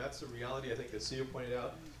so that's a reality I think that Cio pointed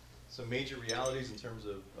out, some major realities in terms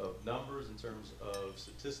of numbers, in terms of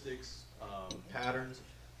statistics, patterns,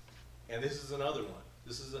 and this is another one.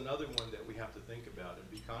 This is another one that we have to think about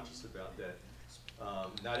and be conscious about, that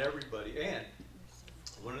not everybody, and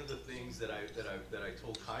one of the things that I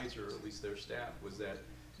told Kaiser, or at least their staff, was that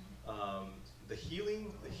the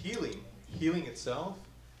healing itself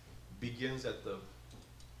begins at the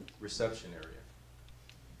reception area.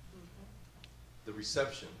 The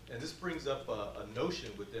reception, and this brings up a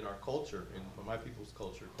notion within our culture, in my people's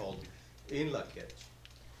culture, called inlakech.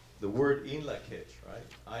 The word inlakech, right?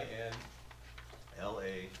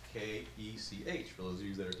 INLAKECH, for those of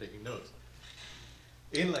you that are taking notes.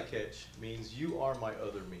 Inlakech means you are my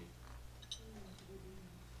other me.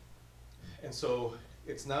 And so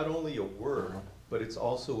it's not only a word, but it's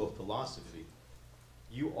also a philosophy.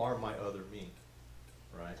 You are my other me,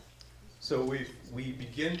 right? So we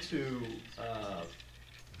begin to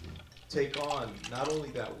take on not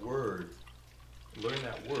only that word, learn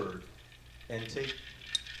that word and take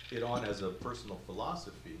it on as a personal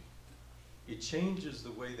philosophy, it changes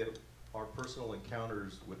the way that our personal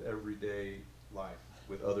encounters with everyday life,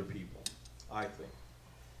 with other people, I think.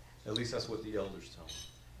 At least that's what the elders tell me.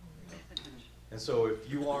 You know? And so if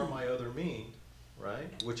you are my other me,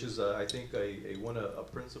 right, which is I think a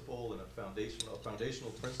principle and a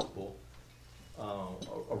foundational principle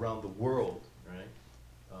around the world, right?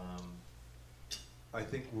 I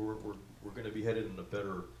think we're going to be headed in a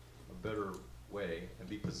better way and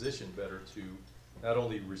be positioned better to not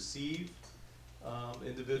only receive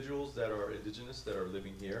individuals that are indigenous, that are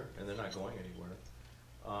living here, and they're not going anywhere.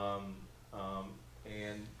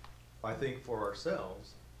 And I think for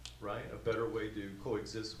ourselves, right, a better way to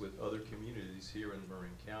coexist with other communities here in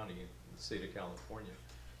Marin County, in the state of California.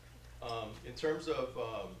 In terms of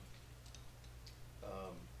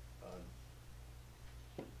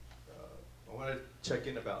I want to check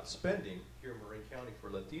in about spending here in Marin County for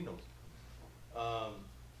Latinos.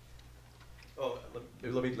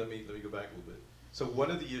 Let me go back a little bit. So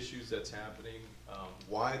one of the issues that's happening,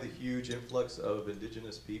 why the huge influx of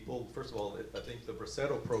indigenous people, first of all, I think the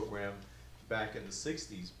Bracero program back in the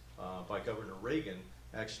 60s by Governor Reagan,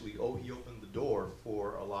 actually, he opened the door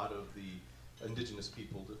for a lot of the indigenous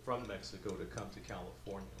people from Mexico to come to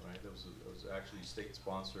California, right? It was actually a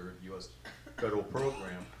state-sponsored U.S. federal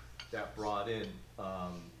program that brought in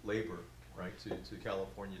labor, right, to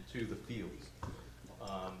California, to the fields.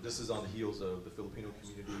 This is on the heels of the Filipino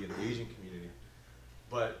community and the Asian community.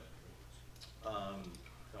 But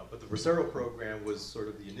the Bracero program was sort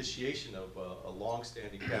of the initiation of a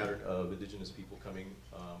long-standing pattern of indigenous people coming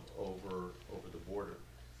over the border.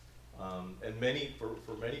 And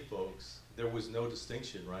for many folks, there was no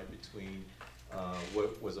distinction, right, between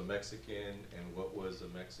what was a Mexican and what was a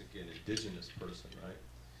Mexican indigenous person, right?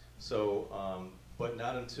 So, but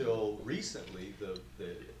not until recently, the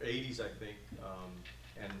 80s, I think,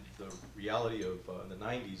 and the reality of, in the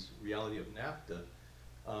 90s, reality of NAFTA,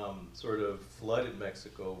 sort of flooded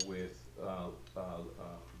Mexico with a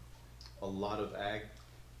lot of ag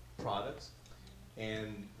products,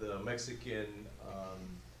 and the Mexican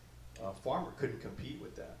farmer couldn't compete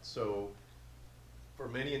with that. So for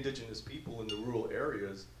many indigenous people in the rural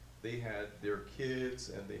areas, they had their kids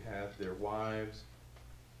and they had their wives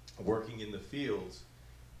working in the fields,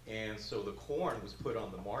 and so the corn was put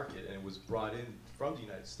on the market and it was brought in from the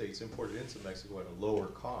United States, imported into Mexico at a lower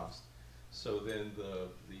cost. So then the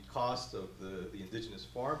cost of the indigenous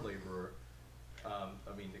farm laborer, I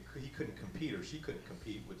mean, he couldn't compete, or she couldn't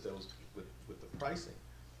compete with those with the pricing.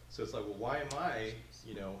 So it's like, well, why am I,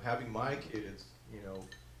 you know, having my kids, you know,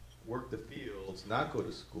 work the fields, not go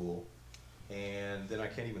to school, and then I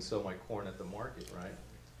can't even sell my corn at the market, right?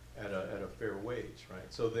 At a fair wage, right?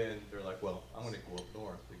 So then they're like, well, I'm going to go up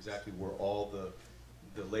north, exactly where all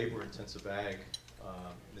the labor-intensive ag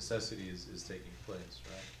necessity is taking place,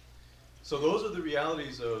 right? So those are the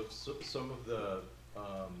realities of some of the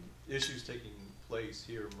issues taking place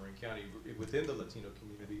here in Marin County within the Latino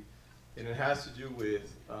community, and it has to do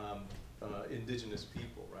with indigenous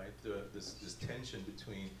people, right? This tension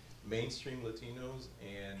between mainstream Latinos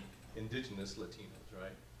and indigenous Latinos,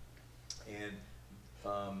 right? And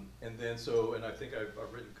then so, and I think I've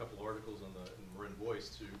written a couple articles in the Marin Voice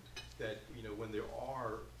too, that, you know, when there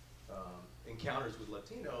are encounters with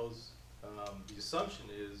Latinos, the assumption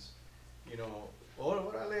is, you know,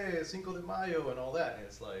 orale, Cinco de Mayo and all that, and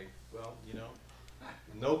it's like, well, you know,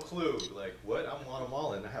 no clue, like, what? I'm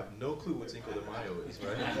Guatemalan, I have no clue what Cinco de Mayo is,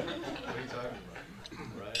 right? What are you talking about,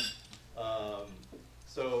 right?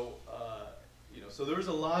 You know, so there's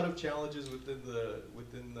a lot of challenges within the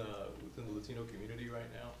Latino community right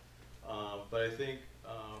now, but I think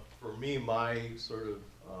for me, my sort of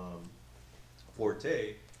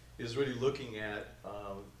forte is really looking at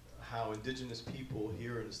how indigenous people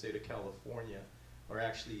here in the state of California are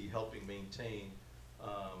actually helping maintain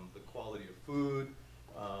the quality of food,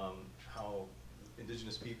 how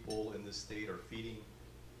indigenous people in this state are feeding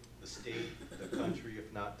the state, the country, if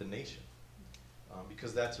not the nation,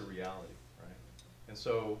 because that's a reality, right? And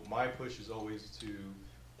so my push is always to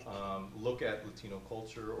look at Latino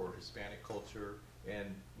culture or Hispanic culture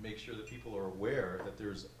and make sure that people are aware that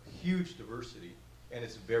there's huge diversity, and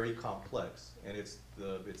it's very complex, and it's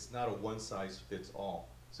not a one-size-fits-all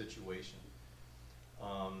situation.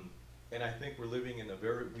 And I think we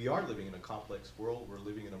are living in a complex world. We're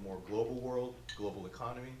living in a more global world, global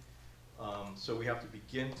economy. So we have to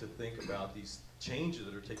begin to think about these changes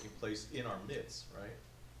that are taking place in our midst, right?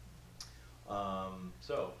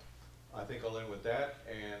 So I think I'll end with that.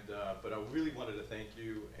 And but I really wanted to thank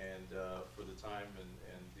you and for the time and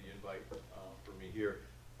the invite for me here.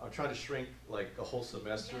 I'm trying to shrink like a whole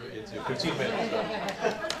semester into 15 minutes.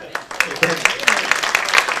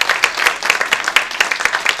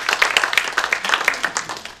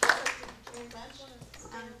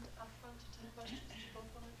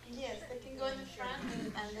 Yes, they can go in the front,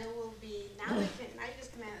 and there will be, now they can, I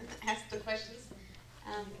just can ask the questions.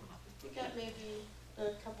 We got maybe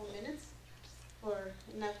a couple minutes for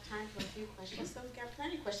enough time for a few questions, so we got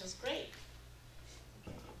plenty of questions, great.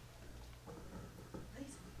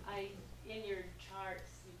 In your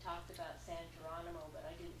charts, you talked about San Geronimo, but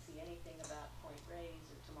I didn't see anything about Point Reyes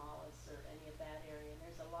or Tamales or any of that area, and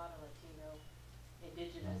there's a lot of Latino,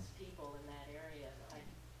 indigenous people in that area.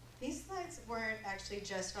 These slides weren't actually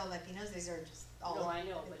just all Latinos, these are just all No, I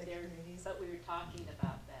know, but the communities. we were talking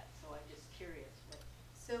about that, so I'm just curious.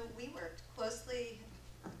 So we worked closely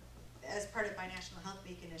as part of my National Health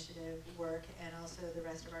Week initiative work, and also the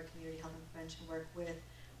rest of our community health and prevention work with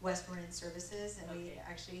West Marin Services, and we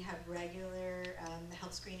actually have regular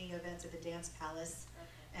health screening events at the Dance Palace,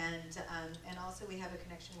 and also we have a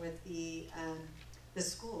connection with the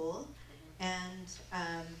school, and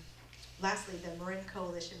lastly, the Marin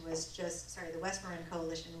Coalition was the West Marin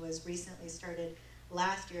Coalition was recently started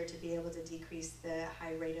last year to be able to decrease the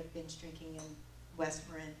high rate of binge drinking in West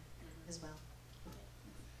Marin as well.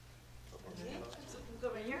 Okay, so we'll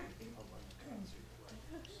go right here.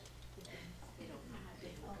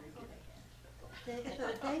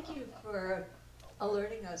 Thank you for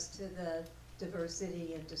alerting us to the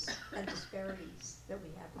diversity and disparities that we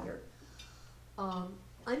have here.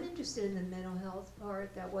 I'm interested in the mental health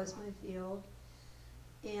part. That was my field.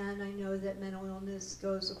 And I know that mental illness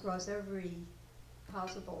goes across every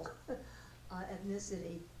possible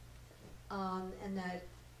ethnicity, and that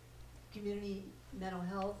community mental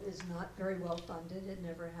health is not very well funded. It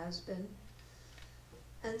never has been.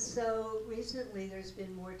 And so recently there's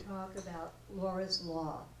been more talk about Laura's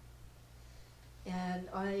Law. And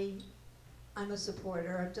I'm a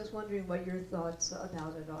supporter. I'm just wondering what your thoughts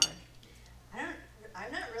about it are.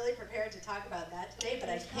 I'm not really prepared to talk about that today, but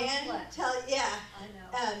It's I can complex. tell, yeah. I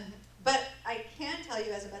know. But I can tell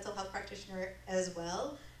you as a mental health practitioner as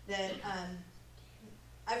well that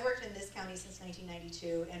I've worked in this county since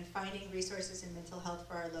 1992, and finding resources in mental health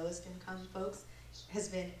for our lowest income folks has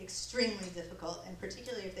been extremely difficult, and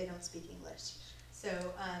particularly if they don't speak English. So,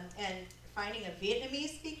 and finding a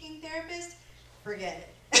Vietnamese speaking therapist, forget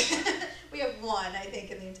it. We have one, I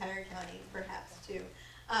think, in the entire county, perhaps two.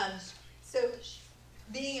 So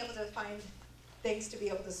being able to find things to be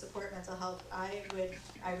able to support mental health, I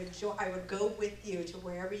would go with you to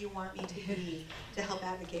wherever you want me to be to help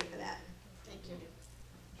advocate for that. Thank you.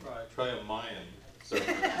 Try a Mayan.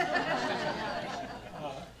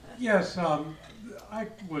 Yes, I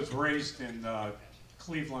was raised in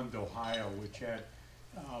Cleveland, Ohio, which had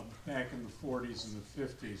back in the 40s and the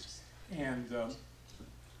 50s, and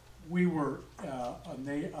we were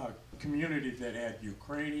a community that had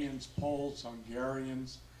Ukrainians, Poles,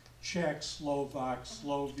 Hungarians, Czechs, Slovaks,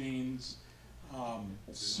 Slovenes,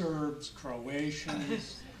 Serbs,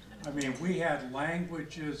 Croatians. I mean, we had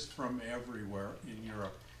languages from everywhere in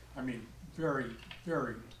Europe. I mean, very,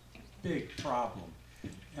 very big problem.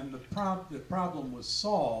 And the problem was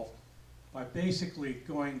solved by basically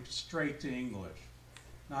going straight to English.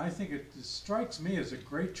 Now, I think it strikes me as a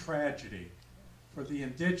great tragedy for the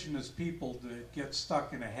indigenous people to get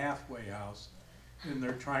stuck in a halfway house and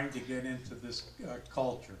they're trying to get into this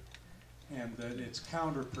culture, and that it's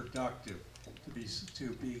counterproductive to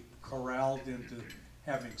be corralled into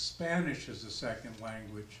having Spanish as a second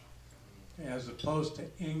language as opposed to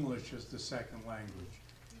English as the second language.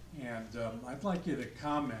 And I'd like you to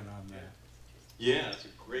comment on that. Yeah, it's a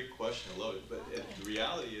great question. I love it. But the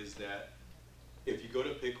reality is that if you go to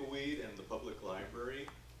Pickleweed and the public library,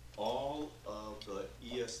 all of the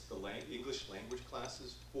English language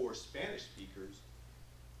classes for Spanish speakers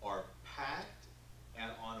are packed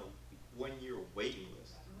and on a one-year waiting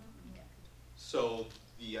list. So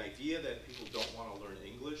the idea that people don't want to learn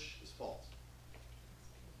English is false.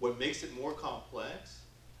 What makes it more complex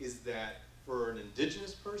is that for an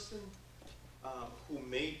indigenous person who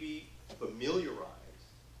may be familiarized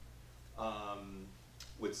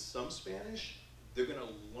with some Spanish, they're going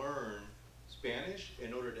to learn Spanish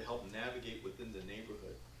in order to help navigate within the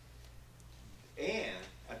neighborhood. And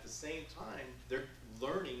at the same time, they're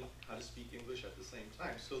learning how to speak English at the same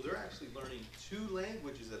time. So they're actually learning two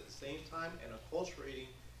languages at the same time and acculturating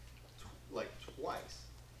like twice,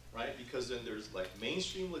 right? Because then there's like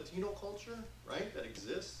mainstream Latino culture, right, that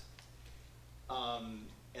exists.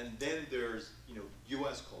 And then there's, you know,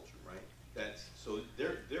 U.S. culture, right? So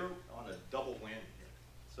they're on a double whammy here.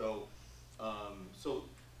 So so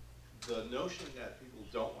the notion that people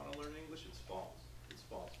don't want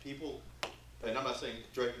people, and I'm not saying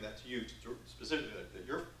directing that to you specifically, that what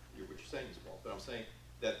you're saying is false, but I'm saying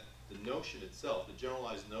that the notion itself, the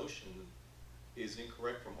generalized notion, is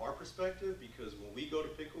incorrect from our perspective, because when we go to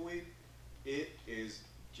Pickleweed, it is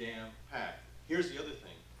jam-packed. Here's the other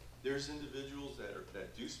thing. There's individuals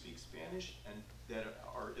that do speak Spanish and that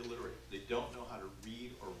are illiterate. They don't know how to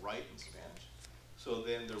read or write in Spanish. So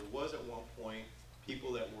then there was at one point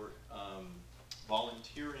people that were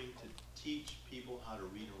volunteering to teach people how to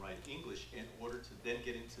read and write English in order to then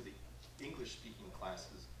get into the English speaking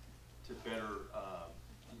classes to better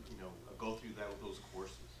go through those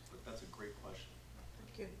courses. But that's a great question.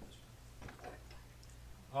 Thank you.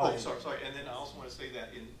 Oh, sorry. And then I also want to say that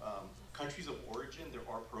in countries of origin, there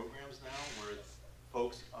are programs now where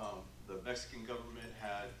folks, the Mexican government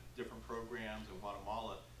had different programs in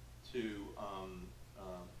Guatemala to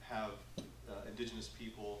have indigenous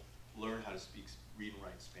people learn how to read and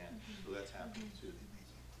write Spanish. So that's happening too.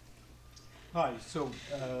 Hi, so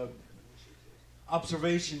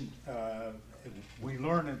observation, we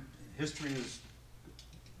learn that history is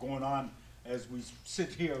going on as we sit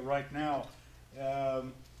here right now.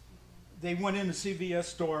 They went in the CVS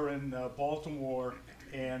store in Baltimore,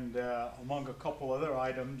 and among a couple other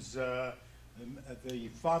items, the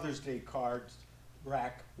Father's Day cards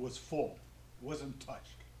rack was full, wasn't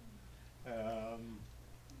touched.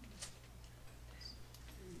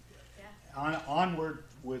 Onward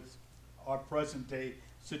with our present day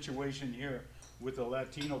situation here with the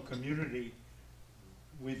Latino community,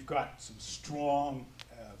 we've got some strong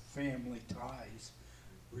family ties.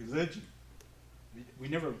 Religion, we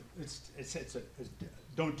never, it's a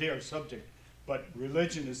don't dare subject, but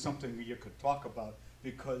religion is something you could talk about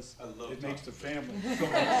because it makes the family so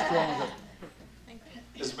much stronger.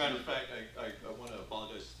 As a matter of fact, I want to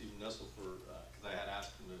apologize to Stephen Nessel for, because I had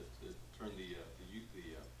asked him to turn the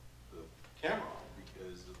camera on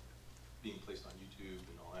because of being placed on YouTube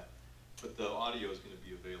and all that. But the audio is going to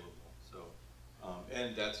be available, so,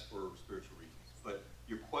 and that's for spiritual reasons. But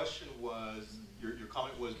your question was, your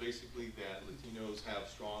comment was basically that Latinos have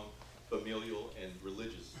strong familial and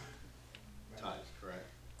religious ties, correct?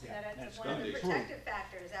 Yeah, that's one of the protective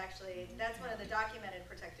factors, actually. That's one of the documented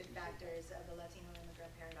protective factors of the Latino immigrant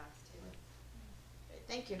paradox, too.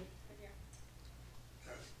 Thank you.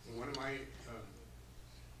 One of my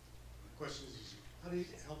questions is, how do you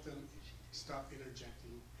help them stop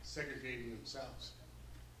interjecting, segregating themselves?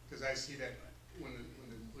 Because I see that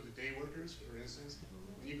with the day workers, for instance,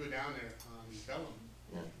 when you go down there on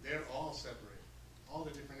Bellum, they're all separated. All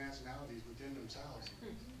the different nationalities within themselves,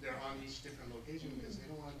 they're on each different location because they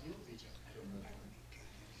don't want to deal with each other.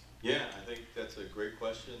 Yeah, I think that's a great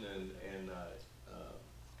question, and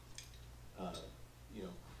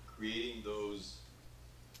creating those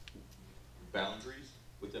boundaries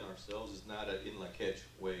within ourselves is not an in la catch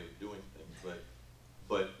way of doing things,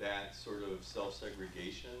 but that sort of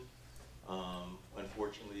self-segregation,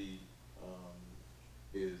 unfortunately,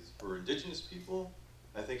 is for indigenous people.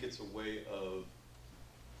 I think it's a way of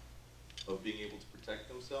being able to protect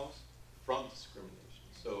themselves from discrimination.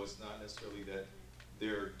 So it's not necessarily that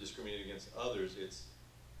they're discriminating against others, it's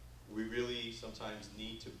we really sometimes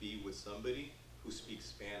need to be with somebody who speaks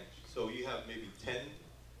Spanish. So you have maybe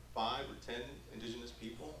 5 or 10 indigenous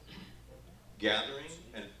people gathering,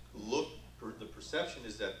 and the perception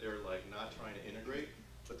is that they're like not trying to integrate,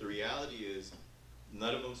 but the reality is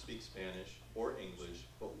none of them speak Spanish or English,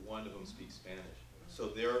 but one of them speaks Spanish. So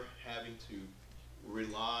they're having to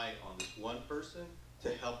rely on this one person to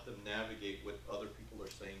help them navigate what other people are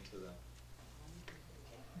saying to them.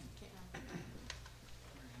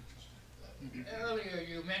 Earlier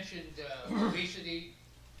you mentioned obesity,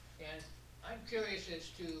 and I'm curious as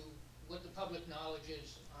to what the public knowledge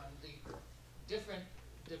is on the different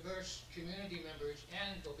diverse community members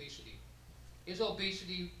and obesity. Is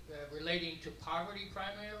obesity relating to poverty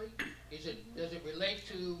primarily? Does it relate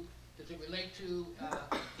to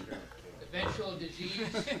eventual disease?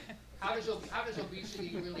 How does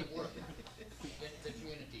obesity really work in the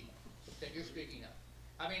community that you're speaking of?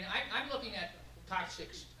 I mean, I'm looking at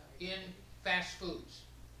toxics in fast foods.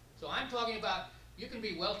 So I'm talking about, you can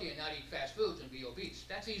be wealthy and not eat fast foods and be obese.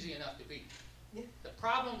 That's easy enough to be. Yeah. The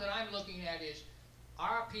problem that I'm looking at is,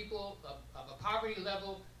 are people of a poverty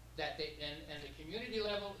level and the community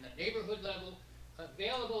level and the neighborhood level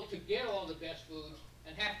available to get all the best foods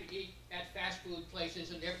and have to eat at fast food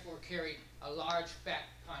places and therefore carry a large fat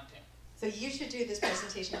content? So you should do this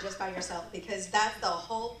presentation just by yourself, because that's the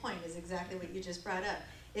whole point, is exactly what you just brought up.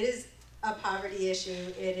 It is a poverty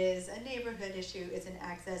issue, it is a neighborhood issue, it's an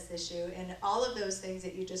access issue, and all of those things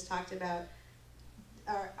that you just talked about,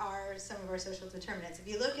 are some of our social determinants. If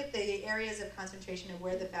you look at the areas of concentration of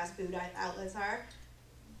where the fast food outlets are,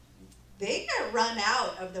 they get run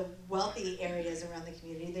out of the wealthy areas around the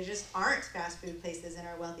community. There just aren't fast food places in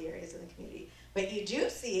our wealthy areas of the community. But you do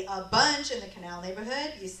see a bunch in the Canal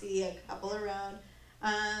neighborhood. You see a couple around,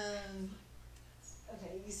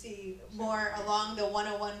 you see more along the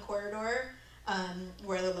 101 corridor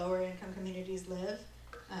where the lower income communities live.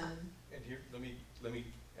 And here, let me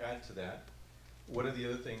add to that. One of the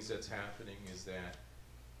other things that's happening is that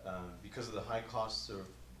because of the high costs of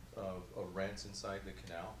rents inside the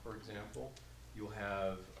canal, for example, you'll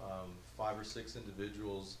have 5 or 6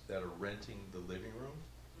 individuals that are renting the living room,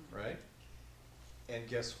 right? And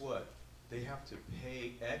guess what? They have to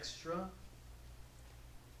pay extra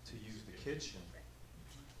to use the kitchen.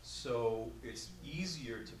 So it's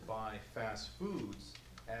easier to buy fast foods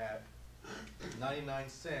at 99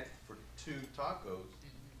 cents for 2 tacos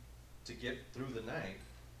to get through the night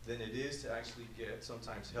than it is to actually get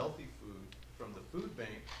sometimes healthy food from the food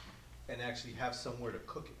bank and actually have somewhere to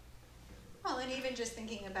cook it. Well, and even just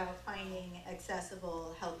thinking about finding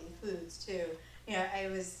accessible, healthy foods too. You know, I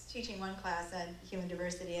was teaching one class on human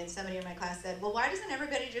diversity, and somebody in my class said, well, why doesn't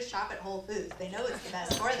everybody just shop at Whole Foods? They know it's the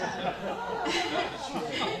best for them.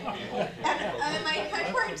 and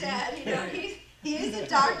my poor dad, you know, he is a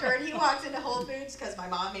doctor, and he walks into Whole Foods because my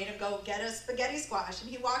mom made him go get a spaghetti squash, and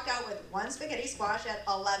he walked out with 1 spaghetti squash at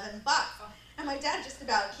 $11. And my dad just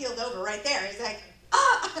about keeled over right there. He's like,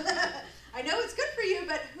 I know it's good for you,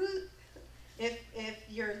 but if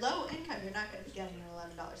you're low income, you're not going to be getting an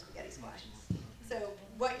 $11 spaghetti squash. So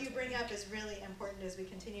what you bring up is really important as we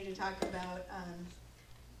continue to talk about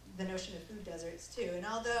the notion of food deserts too. And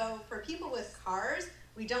although for people with cars,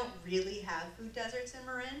 we don't really have food deserts in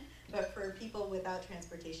Marin, but for people without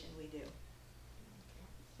transportation, we do.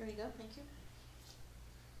 Here we go, thank you.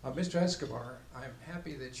 Mr. Escobar, I'm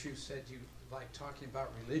happy that you said you like talking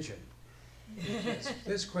about religion.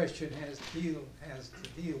 This question has to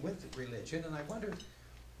deal with religion, and I wonder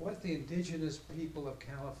what the indigenous people of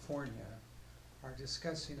California are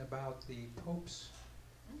discussing about the Pope's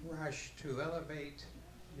rush to elevate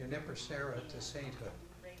Universera to sainthood.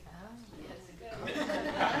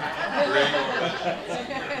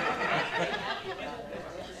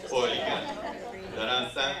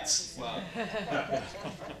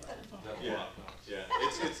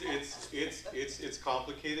 It's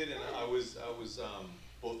complicated, and I was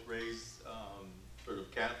both raised sort of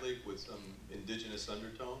Catholic with some indigenous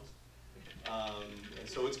undertones. And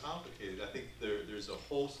so it's complicated. I think there's a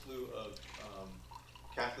whole slew of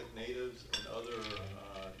Catholic natives and other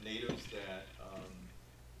natives that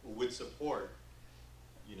would support,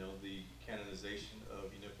 you know, the canonization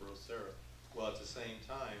of Inequities. Well, at the same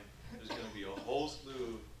time, there's going to be a whole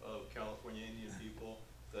slew of California Indian people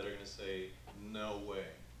that are going to say, no way,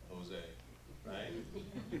 Jose, right?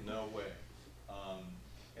 No way.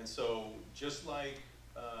 And so just like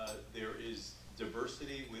there is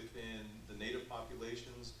diversity within the native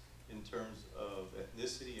populations in terms of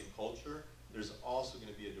ethnicity and culture, there's also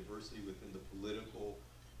going to be a diversity within the political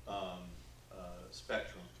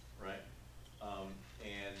spectrum, right?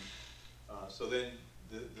 So then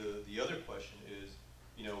the other question is,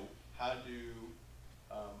 you know, how do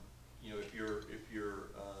you know, if you're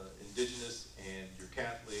indigenous and you're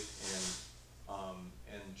Catholic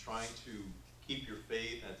and trying to keep your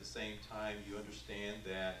faith, and at the same time you understand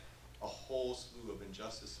that a whole slew of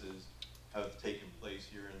injustices have taken place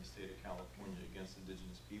here in the state of California against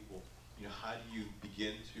indigenous people, you know, how do you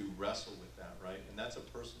begin to wrestle with that, right? And that's a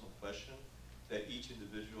personal question that each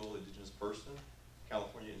individual indigenous person,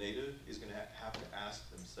 California native, is going to have to ask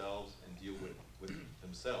themselves and deal with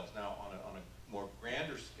themselves. Now, on a more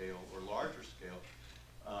grander scale or larger scale,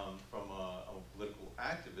 from a political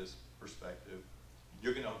activist perspective,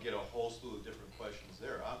 you're going to get a whole slew of different questions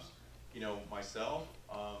there. You know, myself,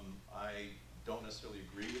 I don't necessarily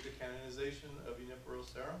agree with the canonization of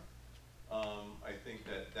Inequities. I think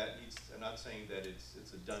that needs, I'm not saying that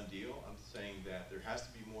it's a done deal. I'm saying that there has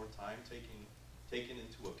to be more time taken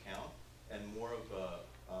into account and more of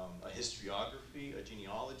a historiography, a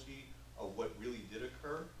genealogy of what really did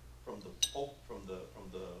occur from the Pope, from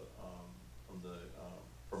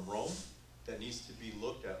Rome, that needs to be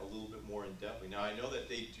looked at a little bit more in depth. Now I know that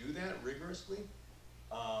they do that rigorously,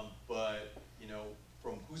 but you know,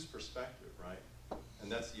 from whose perspective, right?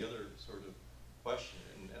 And that's the other sort of question.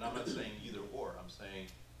 And I'm not saying either or. I'm saying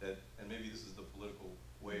that, and maybe this is the political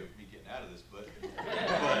way of me getting out of this, but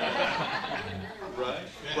right?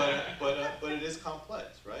 But it is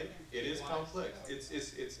complex, right? It is complex.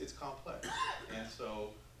 It's complex. And so,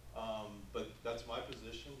 but that's my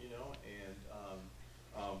position, you know. And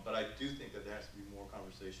but I do think that there has to be more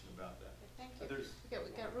conversation about that. Thank you. Okay,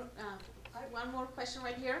 we got one more question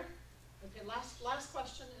right here. Okay, last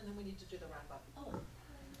question, and then we need to do the wrap up. Oh.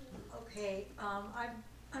 Okay,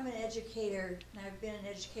 I'm an educator, and I've been an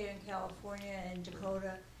educator in California and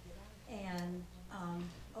Dakota and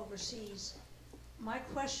overseas. My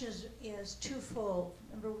question is twofold.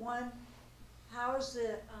 Number one, how is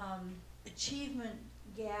the achievement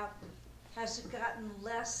gap, has it gotten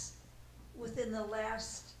less within the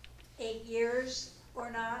last 8 years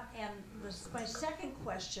or not? And my second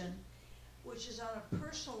question, which is on a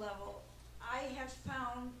personal level, I have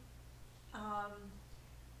found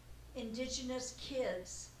Indigenous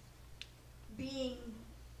kids being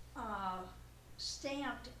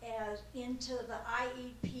stamped as into the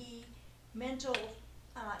IEP mental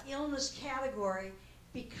illness category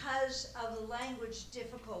because of the language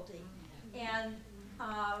difficulty. And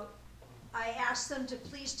I asked them to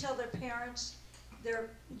please tell their parents,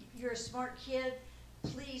 you're a smart kid,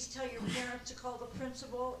 please tell your parents to call the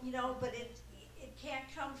principal, you know, but it can't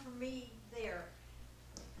come from me there.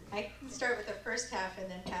 I can start with the first half and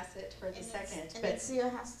then pass it for the second. And then Cio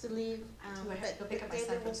has to leave, I have to go pick up my son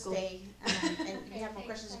David from will school. stay, and if you have more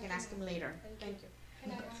questions, you can ask him later. Thank you.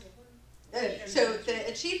 So the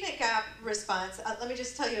achievement gap response, let me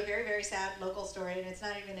just tell you a very, very sad local story, and it's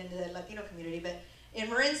not even in the Latino community, but in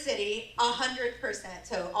Marin City, 100%.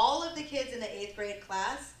 So all of the kids in the 8th grade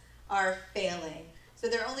class are failing. So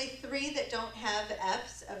there are only 3 that don't have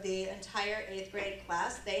Fs of the entire 8th grade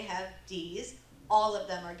class. They have Ds. All of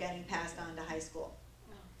them are getting passed on to high school.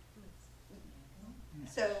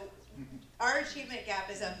 So our achievement gap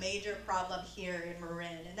is a major problem here in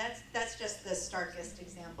Marin, and that's just the starkest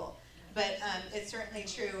example. But it's certainly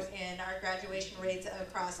true in our graduation rates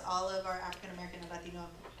across all of our African American and Latino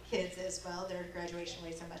kids as well. Their graduation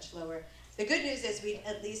rates are much lower. The good news is we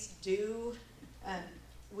at least do,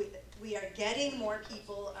 we are getting more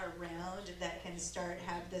people around that can start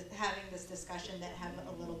having this discussion that have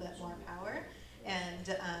a little bit more power and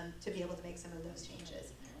to be able to make some of those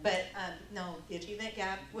changes. But no, the achievement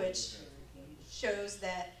gap, which shows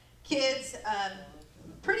that kids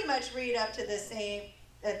pretty much read up to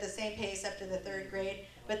at the same pace up to the 3rd grade,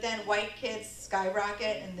 but then white kids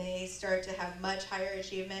skyrocket and they start to have much higher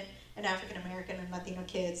achievement, and African American and Latino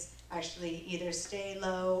kids actually either stay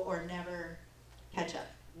low or never catch up.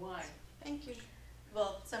 Why? Thank you.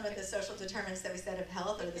 Well, some of the social determinants that we said of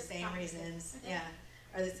health are the same reasons,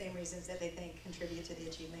 are the same reasons that they think contribute to the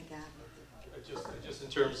achievement gap. Just in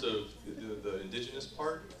terms of the Indigenous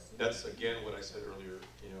part, that's again what I said earlier,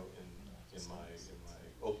 you know, in my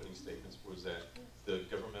opening statements, was that the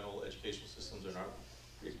governmental educational systems are not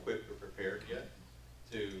equipped or prepared yet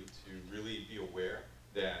to really be aware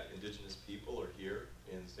that Indigenous people are here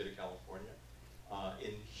in the state of California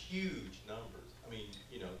in huge numbers. I mean,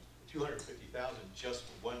 you know, 250,000 just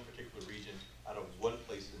for one